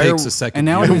 Sometimes it takes a second. And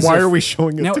now why are we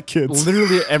showing it to kids?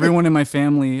 Literally everyone in my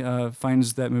family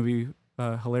finds that movie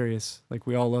hilarious. Like,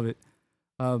 we all love it.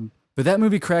 But that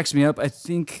movie cracks me up. I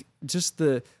think just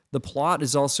the plot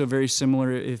is also very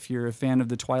similar if you're a fan of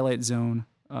The Twilight Zone.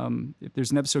 If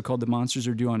there's an episode called The Monsters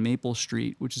Are Due on Maple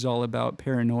Street, which is all about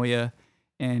paranoia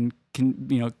and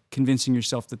convincing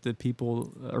yourself that the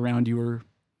people around you are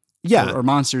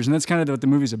monsters. And that's kind of what the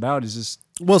movie's about, is just...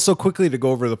 Well, so quickly to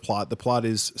go over the plot. The plot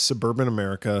is suburban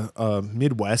America,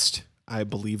 Midwest, I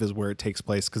believe is where it takes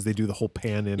place, because they do the whole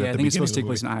pan in at the beginning. Yeah, I think it's supposed to take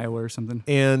place in Iowa or something.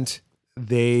 And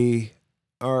they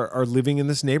are living in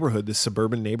this neighborhood, this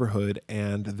suburban neighborhood,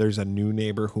 and there's a new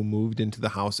neighbor who moved into the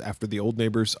house after the old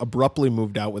neighbors abruptly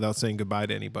moved out without saying goodbye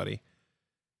to anybody.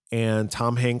 And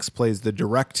Tom Hanks plays the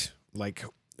direct,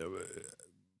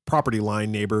 property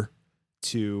line neighbor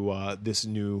to this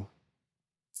new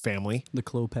family. The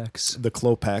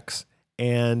Klopeks.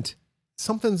 And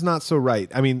something's not so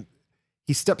right. I mean,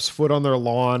 he steps foot on their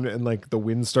lawn and the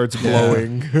wind starts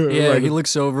blowing. Yeah, he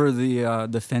looks over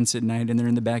the fence at night, and they're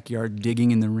in the backyard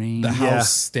digging in the rain. The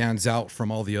house stands out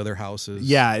from all the other houses.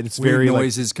 Yeah, it's weird very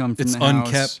noises come from it's the house.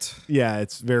 unkept. Yeah,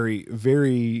 it's very,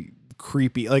 very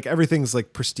creepy. Everything's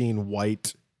pristine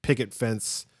white picket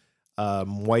fence,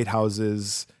 white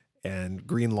houses and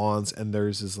green lawns, and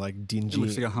theirs is dingy. It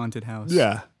looks like a haunted house.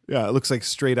 Yeah, it looks like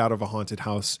straight out of a haunted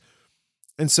house.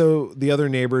 And so the other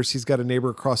neighbors, he's got a neighbor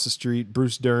across the street,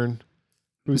 Bruce Dern.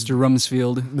 Mr.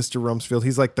 Rumsfeld. Mr. Rumsfeld.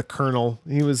 He's like the colonel.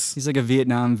 He's like a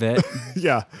Vietnam vet.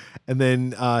 Yeah. And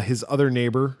then his other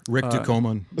neighbor. Rick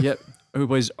Ducommun. Yep. Who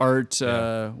plays Art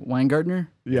Weingartner.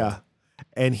 Yeah.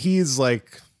 And he's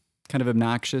kind of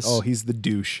obnoxious. Oh, he's the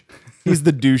douche. He's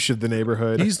the douche of the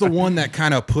neighborhood. He's the one that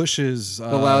kind of pushes the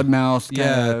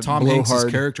loudmouth. Tom Hanks'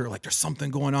 character. There's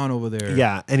something going on over there.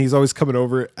 Yeah, and he's always coming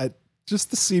over at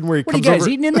just the scene where he what comes are you guys over.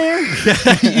 eating in there?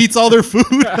 He eats all their food.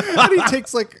 And he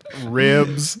takes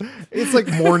ribs.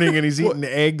 It's morning and he's eating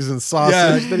eggs and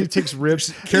sausage. Then he takes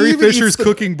ribs. Carrie Fisher's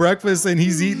cooking breakfast and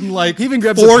he's eating he even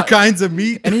grabs four kinds of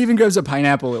meat. And he even grabs a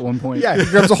pineapple at one point. Yeah, he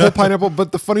grabs a whole pineapple.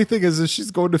 But the funny thing is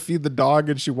she's going to feed the dog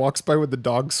and she walks by with the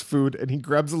dog's food and he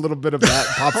grabs a little bit of that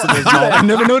and pops it in his mouth. I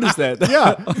never noticed that.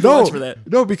 Yeah,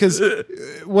 no, because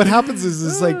what happens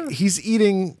is he's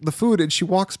eating the food and she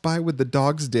walks by with the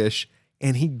dog's dish.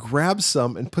 And he grabs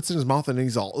some and puts it in his mouth, and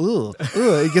he's all, ugh.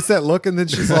 He gets that look, and then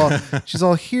she's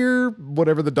all here,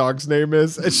 whatever the dog's name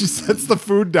is, and she sets the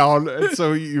food down, and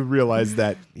so you realize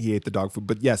that he ate the dog food.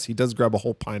 But yes, he does grab a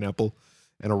whole pineapple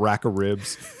and a rack of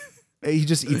ribs. He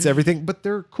just eats everything, but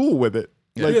they're cool with it.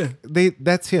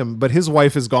 That's him. But his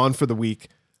wife is gone for the week,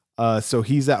 so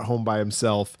he's at home by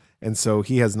himself, And so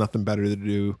he has nothing better to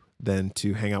do than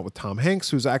to hang out with Tom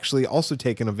Hanks, who's actually also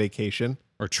taking a vacation.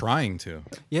 Or trying to.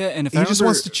 Yeah, and if He I just remember,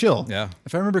 wants to chill. Yeah.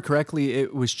 if I remember correctly,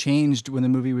 it was changed when the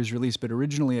movie was released. But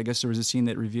originally, I guess there was a scene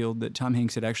that revealed that Tom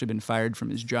Hanks had actually been fired from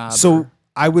his job. So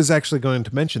I was actually going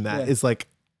to mention that. Yeah. Is like,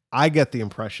 I get the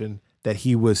impression that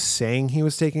he was saying he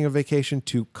was taking a vacation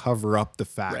to cover up the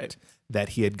fact Right. that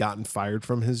he had gotten fired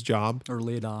from his job or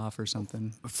laid off or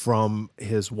something. from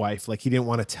his wife. Like he didn't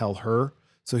want to tell her.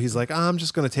 So he's like, I'm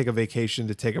just going to take a vacation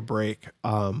to take a break.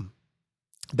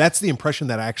 That's the impression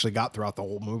that I actually got throughout the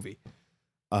whole movie.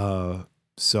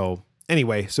 So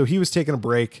anyway, so he was taking a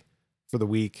break for the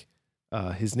week.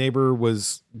 His neighbor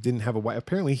didn't have a wife.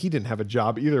 Apparently he didn't have a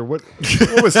job either. What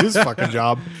was his fucking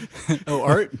job? Oh,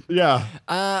 Art? Yeah.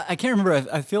 I can't remember.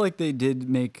 I feel like they did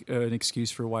make an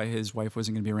excuse for why his wife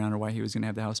wasn't going to be around or why he was going to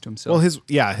have the house to himself.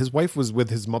 Well, his wife was with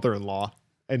his mother-in-law,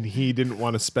 and he didn't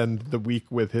want to spend the week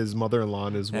with his mother-in-law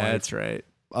and his wife. That's right.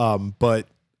 But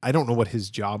I don't know what his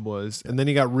job was. And then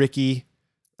you got Ricky.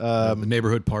 The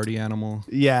neighborhood party animal.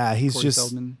 Yeah, he's Corey just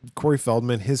Feldman. Corey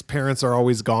Feldman. His parents are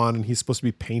always gone, and he's supposed to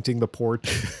be painting the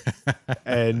porch.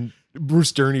 And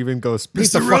Bruce Dern even goes,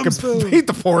 paint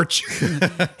the porch.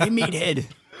 Hey, meathead.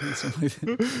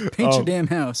 Paint your damn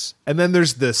house. And then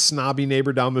there's the snobby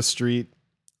neighbor down the street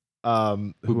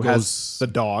who has the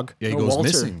dog. Yeah, he goes Walter.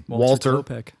 missing. Walter.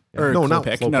 Klopek. Or No, not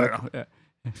Klopek. No. Klopek. Yeah.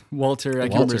 Walter, I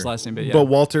can't remember his last name, but yeah. But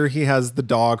Walter, he has the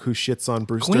dog who shits on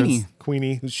Bruce Queenie. Dern's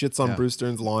Queenie, who shits on Yeah. Bruce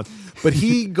Dern's lawn. But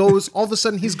he goes, all of a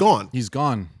sudden, he's gone. He's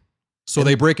gone. So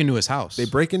they break into his house. They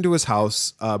break into his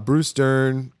house. Bruce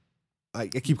Dern, I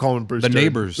keep calling him Bruce the Dern.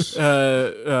 neighbors.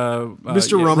 Mr.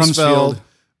 yeah,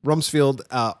 Rumsfeld,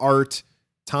 Art,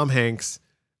 Tom Hanks,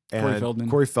 and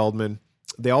Corey Feldman.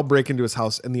 They all break into his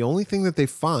house, and the only thing that they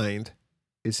find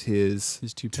is his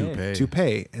toupee.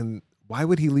 toupee. And why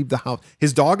would he leave the house?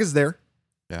 His dog is there.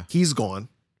 Yeah. He's gone.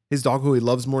 His dog, who he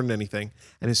loves more than anything,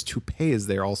 and his toupee is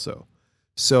there also.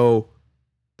 So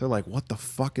they're like, what the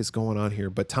fuck is going on here?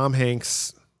 But Tom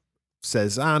Hanks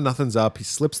says, nothing's up. He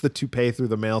slips the toupee through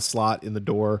the mail slot in the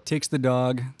door, Takes the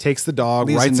dog. takes the dog,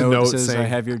 Leaves writes a note says, saying, I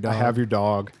have your dog. I have your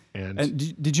dog. And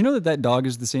did you know that dog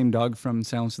is the same dog from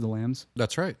Silence of the Lambs?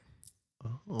 That's right.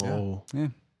 oh, Yeah.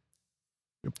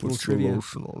 it Little puts the trivia.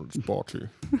 lotion on its body.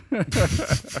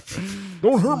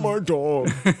 Don't hurt my dog.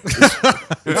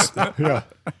 Yeah.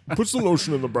 Puts the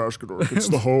lotion in the basket, or it's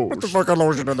the hose. Put the fucking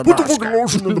lotion in the basket.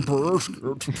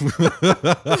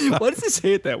 Why does it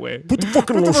say it that way? Put the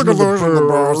fucking lotion in the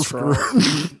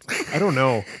basket. I don't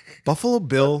know. Buffalo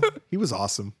Bill, he was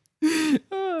awesome. Can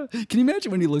you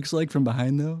imagine what he looks like from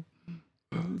behind, though?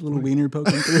 Little wiener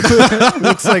poking through.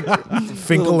 Looks like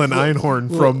Finkel and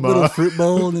Einhorn from little fruit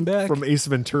bowl in the back. from Ace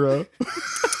Ventura.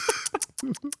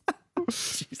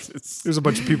 Jesus. There's a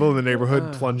bunch of people in the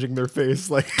neighborhood plunging their face,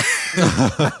 like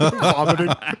vomiting.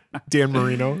 Dan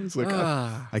Marino is like,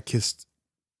 I kissed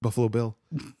Buffalo Bill.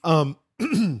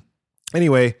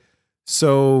 Anyway,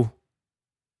 so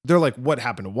they're like, what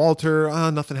happened to Walter?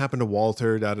 Nothing happened to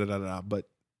Walter. Da da da da. But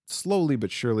slowly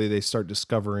but surely, they start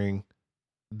discovering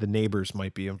the neighbors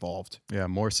might be involved. Yeah,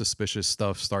 more suspicious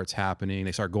stuff starts happening.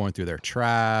 They start going through their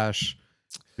trash.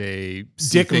 They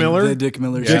see Dick Miller. The Dick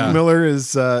Miller. Dick Yeah. Miller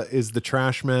is the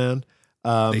trash man.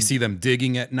 They see them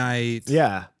digging at night.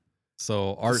 Yeah.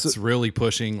 So Art's really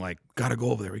pushing, like, gotta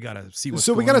go over there. We gotta see what's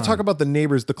So we going got to on. talk about the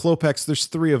neighbors, the Klopeks. There's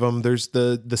three of them. There's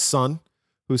the son,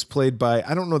 who's played by,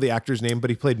 I don't know the actor's name, but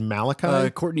he played Malachi.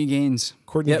 Courtney Gaines.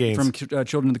 Courtney Gaines. From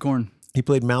Children of the Corn. He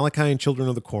played Malachi in Children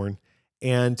of the Corn.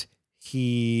 And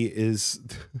he is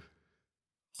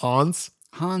Hans.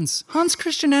 Hans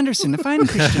Christian Andersen, a fine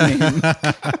Christian name.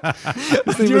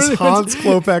 His name is Hans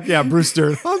Klopek. Yeah, Bruce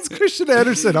Dern. Hans Christian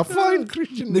Andersen, a fine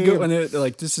Christian They name. go and they're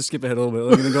like, just to skip ahead a little bit.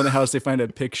 Like, they go in the house, they find a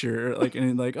picture, like,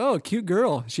 and like, oh, cute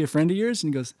girl. Is she a friend of yours?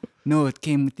 And he goes, no, it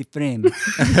came with the frame.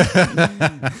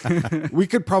 We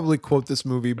could probably quote this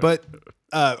movie, but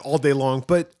all day long.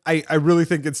 But I really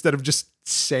think instead of just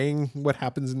saying what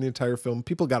happens in the entire film,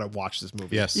 people got to watch this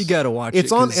movie. Yes. You gotta watch it.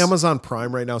 It's on 'cause- Amazon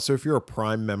Prime right now. So if you're a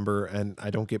Prime member and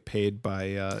I don't get paid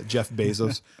by Jeff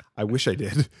Bezos, I wish I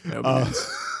did. That would be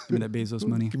nice. Give me that Bezos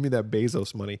money. Give me that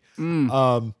Bezos money.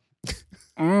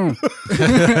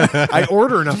 I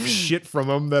order enough shit from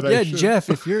him that I Yeah, should. Jeff,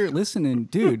 if you're listening,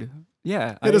 dude,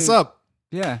 yeah. Hit us up.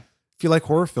 Yeah. If you like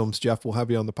horror films, Jeff, we'll have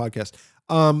you on the podcast.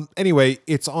 Anyway,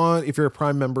 it's on, if you're a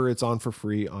Prime member, it's on for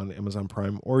free on Amazon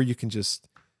Prime, or you can just,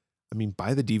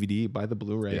 buy the DVD, buy the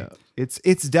Blu-ray. Yeah. It's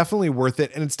definitely worth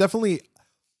it. And it's probably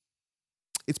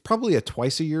a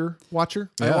twice a year watcher.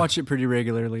 I watch it pretty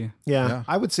regularly. Yeah.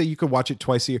 I would say you could watch it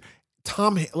twice a year.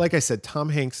 Like I said, Tom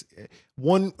Hanks,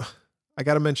 I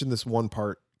got to mention this one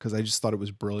part because I just thought it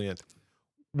was brilliant.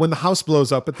 When the house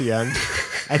blows up at the end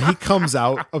and he comes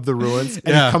out of the ruins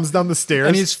and he comes down the stairs.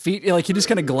 And his feet, like he just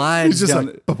kind of glides he's just down.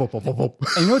 like, bop, bop, bop, bop.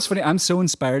 And you know what's funny? I'm so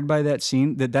inspired by that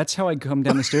scene that's how I come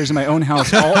down the stairs in my own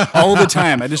house all the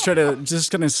time. I just try to just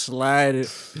kind of slide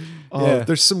it. Oh,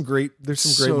 there's some great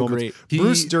So moments. great.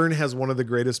 Bruce Dern has one of the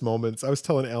greatest moments. I was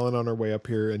telling Alan on our way up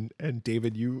here, and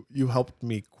David, you helped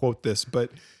me quote this,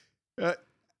 but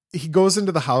he goes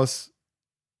into the house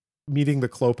meeting the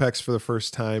Klopeks for the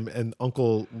first time, and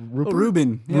Uncle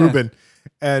Ruben. Yeah. Ruben,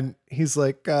 and he's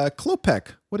like, Klopek,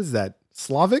 what is that?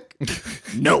 Slavic?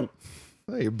 No.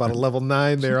 Oh, you're about a level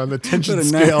 9 there on the tension About a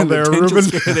scale 9 on the there, tension Ruben.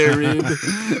 scale there, Reed.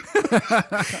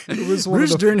 It was one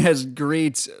Bruce of the, Dern has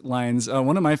great lines.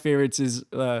 One of my favorites is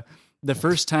the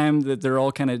first time that they're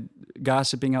all kind of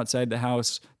gossiping outside the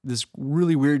house. This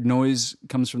really weird noise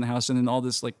comes from the house, and then all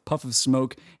this like puff of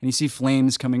smoke, and you see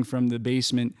flames coming from the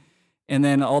basement, and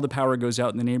then all the power goes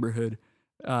out in the neighborhood.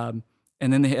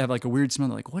 And then they have like a weird smell.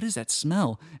 They're like, what is that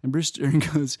smell? And Bruce Dern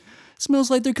goes, smells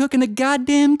like they're cooking a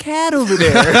goddamn cat over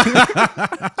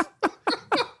there.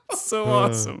 So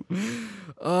awesome.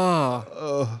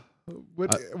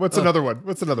 What's another one?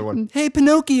 What's another one? Hey,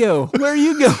 Pinocchio, where are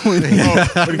you going? When he Han's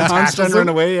tackles trying to run him?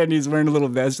 away, and he's wearing a little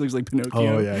vest. Looks like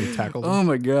Pinocchio. Oh yeah, he tackled him. Oh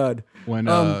my God. When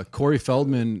Corey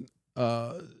Feldman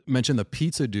mentioned the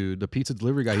pizza dude, the pizza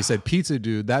delivery guy, he said pizza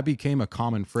dude. That became a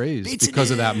common phrase because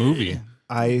of that movie.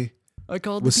 I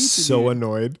called was the pizza so dude.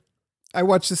 annoyed. I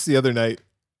watched this the other night.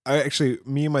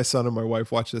 Me and my son and my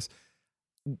wife watched this.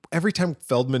 Every time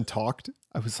Feldman talked,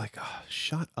 I was like, oh,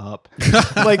 shut up.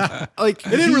 like It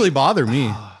didn't really bother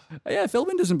me. Yeah,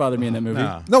 Feldman doesn't bother me in that movie.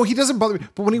 Nah. No, he doesn't bother me.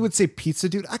 But when he would say pizza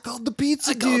dude, I called the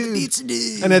pizza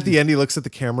dude. And at the end, he looks at the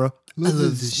camera. I love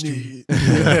this street.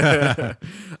 I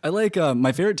like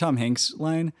my favorite Tom Hanks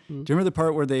line. Do you remember the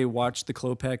part where they watch the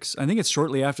Klopeks? I think it's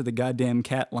shortly after the goddamn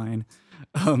cat line.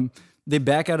 They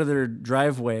back out of their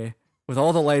driveway with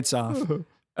all the lights off,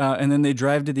 and then they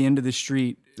drive to the end of the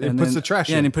street. And puts the trash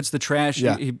in. and he puts the trash.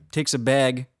 Yeah. He takes a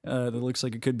bag that looks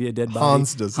like it could be a dead body.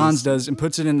 Hans does this. and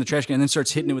puts it in the trash can and then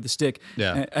starts hitting it with a stick.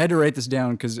 Yeah. And I had to write this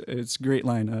down because it's a great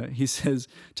line. He says,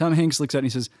 Tom Hanks looks out and he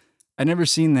says, I never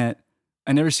seen that.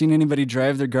 I never seen anybody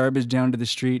drive their garbage down to the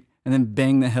street and then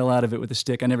bang the hell out of it with a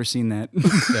stick. I never seen that.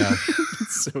 Yeah.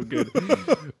 It's so good.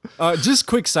 Just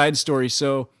quick side story.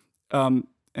 So, and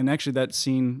actually that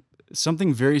scene,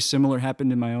 something very similar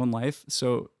happened in my own life.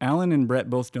 So Alan and Brett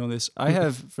both know this. I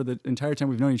have, for the entire time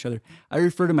we've known each other, I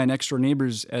refer to my next door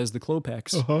neighbors as the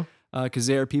Klopeks because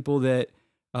they are people that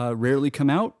rarely come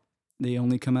out. They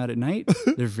only come out at night.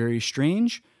 They're very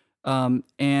strange.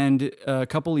 And a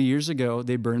couple of years ago,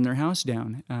 they burned their house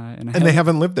down. And they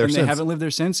haven't lived there and since. They haven't lived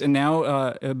there since. And now,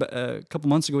 a couple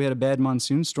months ago, we had a bad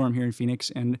monsoon storm here in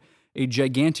Phoenix, and a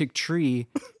gigantic tree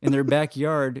in their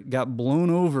backyard got blown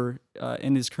over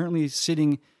and is currently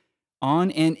sitting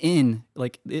on and in,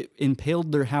 like it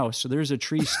impaled their house. So there's a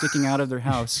tree sticking out of their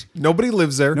house. Nobody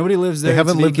lives there. Nobody lives there. They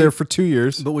haven't It's lived there vacant. for 2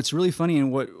 years. But what's really funny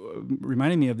and what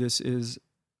reminded me of this is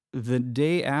the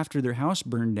day after their house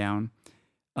burned down,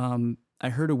 I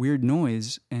heard a weird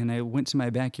noise and I went to my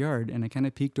backyard and I kind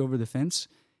of peeked over the fence,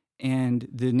 and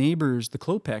the neighbors, the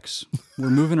Klopeks, were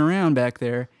moving around back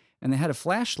there, and they had a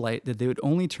flashlight that they would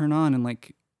only turn on in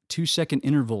like 2-second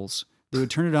intervals. They would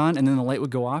turn it on and then the light would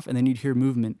go off and then you'd hear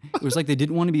movement. It was like they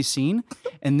didn't want to be seen.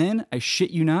 And then, I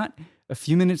shit you not, a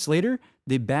few minutes later,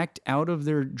 they backed out of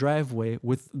their driveway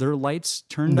with their lights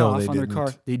turned off on their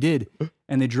car. They did.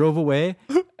 And they drove away,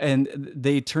 and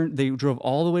they drove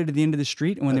all the way to the end of the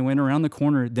street. And when they went around the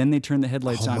corner, then they turned the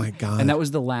headlights on. Oh my God. And that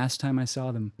was the last time I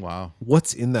saw them. Wow.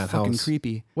 What's in that Fucking house?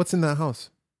 creepy. What's in that house?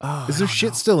 Oh, Is there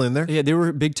shit still in there? Yeah, they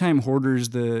were big time hoarders.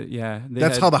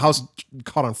 That's how the house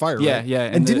caught on fire, Yeah, right? yeah,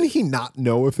 And and didn't he not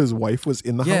know if his wife was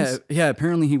in the house? Yeah.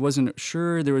 Apparently he wasn't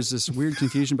sure. There was this weird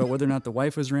confusion about whether or not the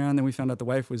wife was around. Then we found out the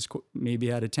wife was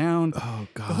maybe out of town. Oh,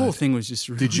 God. The whole thing was just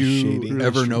really Did you shady.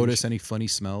 ever strange. notice any funny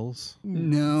smells?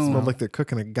 No. Smelled like they're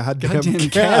cooking a goddamn Goddamn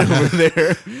cat. cat over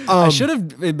there. I Um, should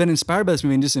have been inspired by this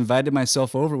movie and just invited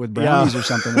myself over with brownies or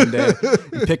something one day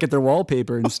and pick at their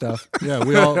wallpaper and stuff. Yeah,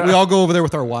 we all go over there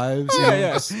with our wives. you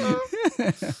know?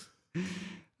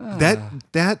 Yeah.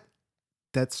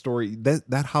 That story,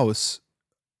 that house,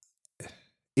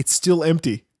 it's still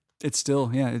empty. It's still,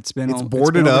 it's been It's all,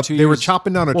 boarded been over up. 2 They were years.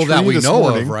 chopping down a Well, tree that we this know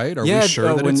morning. of, right? Are we sure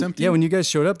that when, it's empty? Yeah, when you guys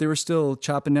showed up, they were still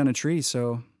chopping down a tree.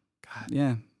 So,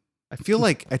 yeah, I feel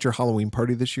like at your Halloween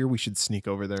party this year, we should sneak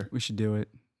over there. we should do it.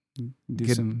 Do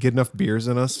some. Get enough beers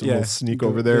in us, and Yeah, we'll sneak go-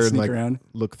 over go there and sneak like around.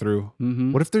 look through.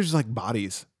 Mm-hmm. What if there's like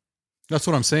bodies? That's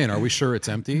what I'm saying. Are we sure it's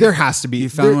empty? There has to be. You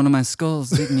found one of my skulls,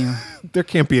 didn't you? There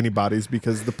can't be any bodies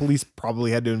because the police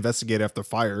probably had to investigate after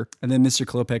fire. And then Mr.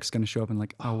 Klopek's going to show up and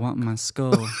like, I want my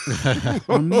skull.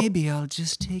 Or maybe I'll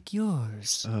just take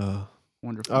yours.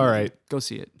 Wonderful. All right. Go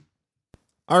see it.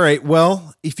 All right.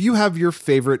 Well, if you have your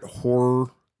favorite horror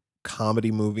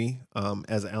comedy movie,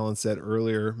 as Alan said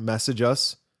earlier, message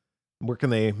us. Where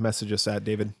can they message us at,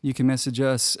 David? You can message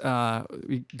us.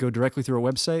 We go directly through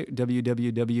our website,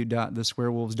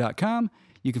 www.theswearwolves.com.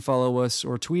 You can follow us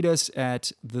or tweet us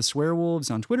at The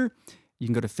Swearwolves on Twitter. You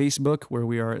can go to Facebook where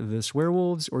we are The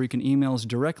Swearwolves, or you can email us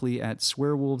directly at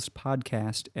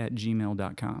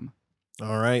swearwolvespodcast@gmail.com.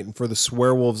 All right. And for The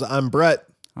Swearwolves, I'm Brett.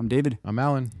 I'm David. I'm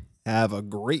Alan. Have a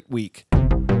great week.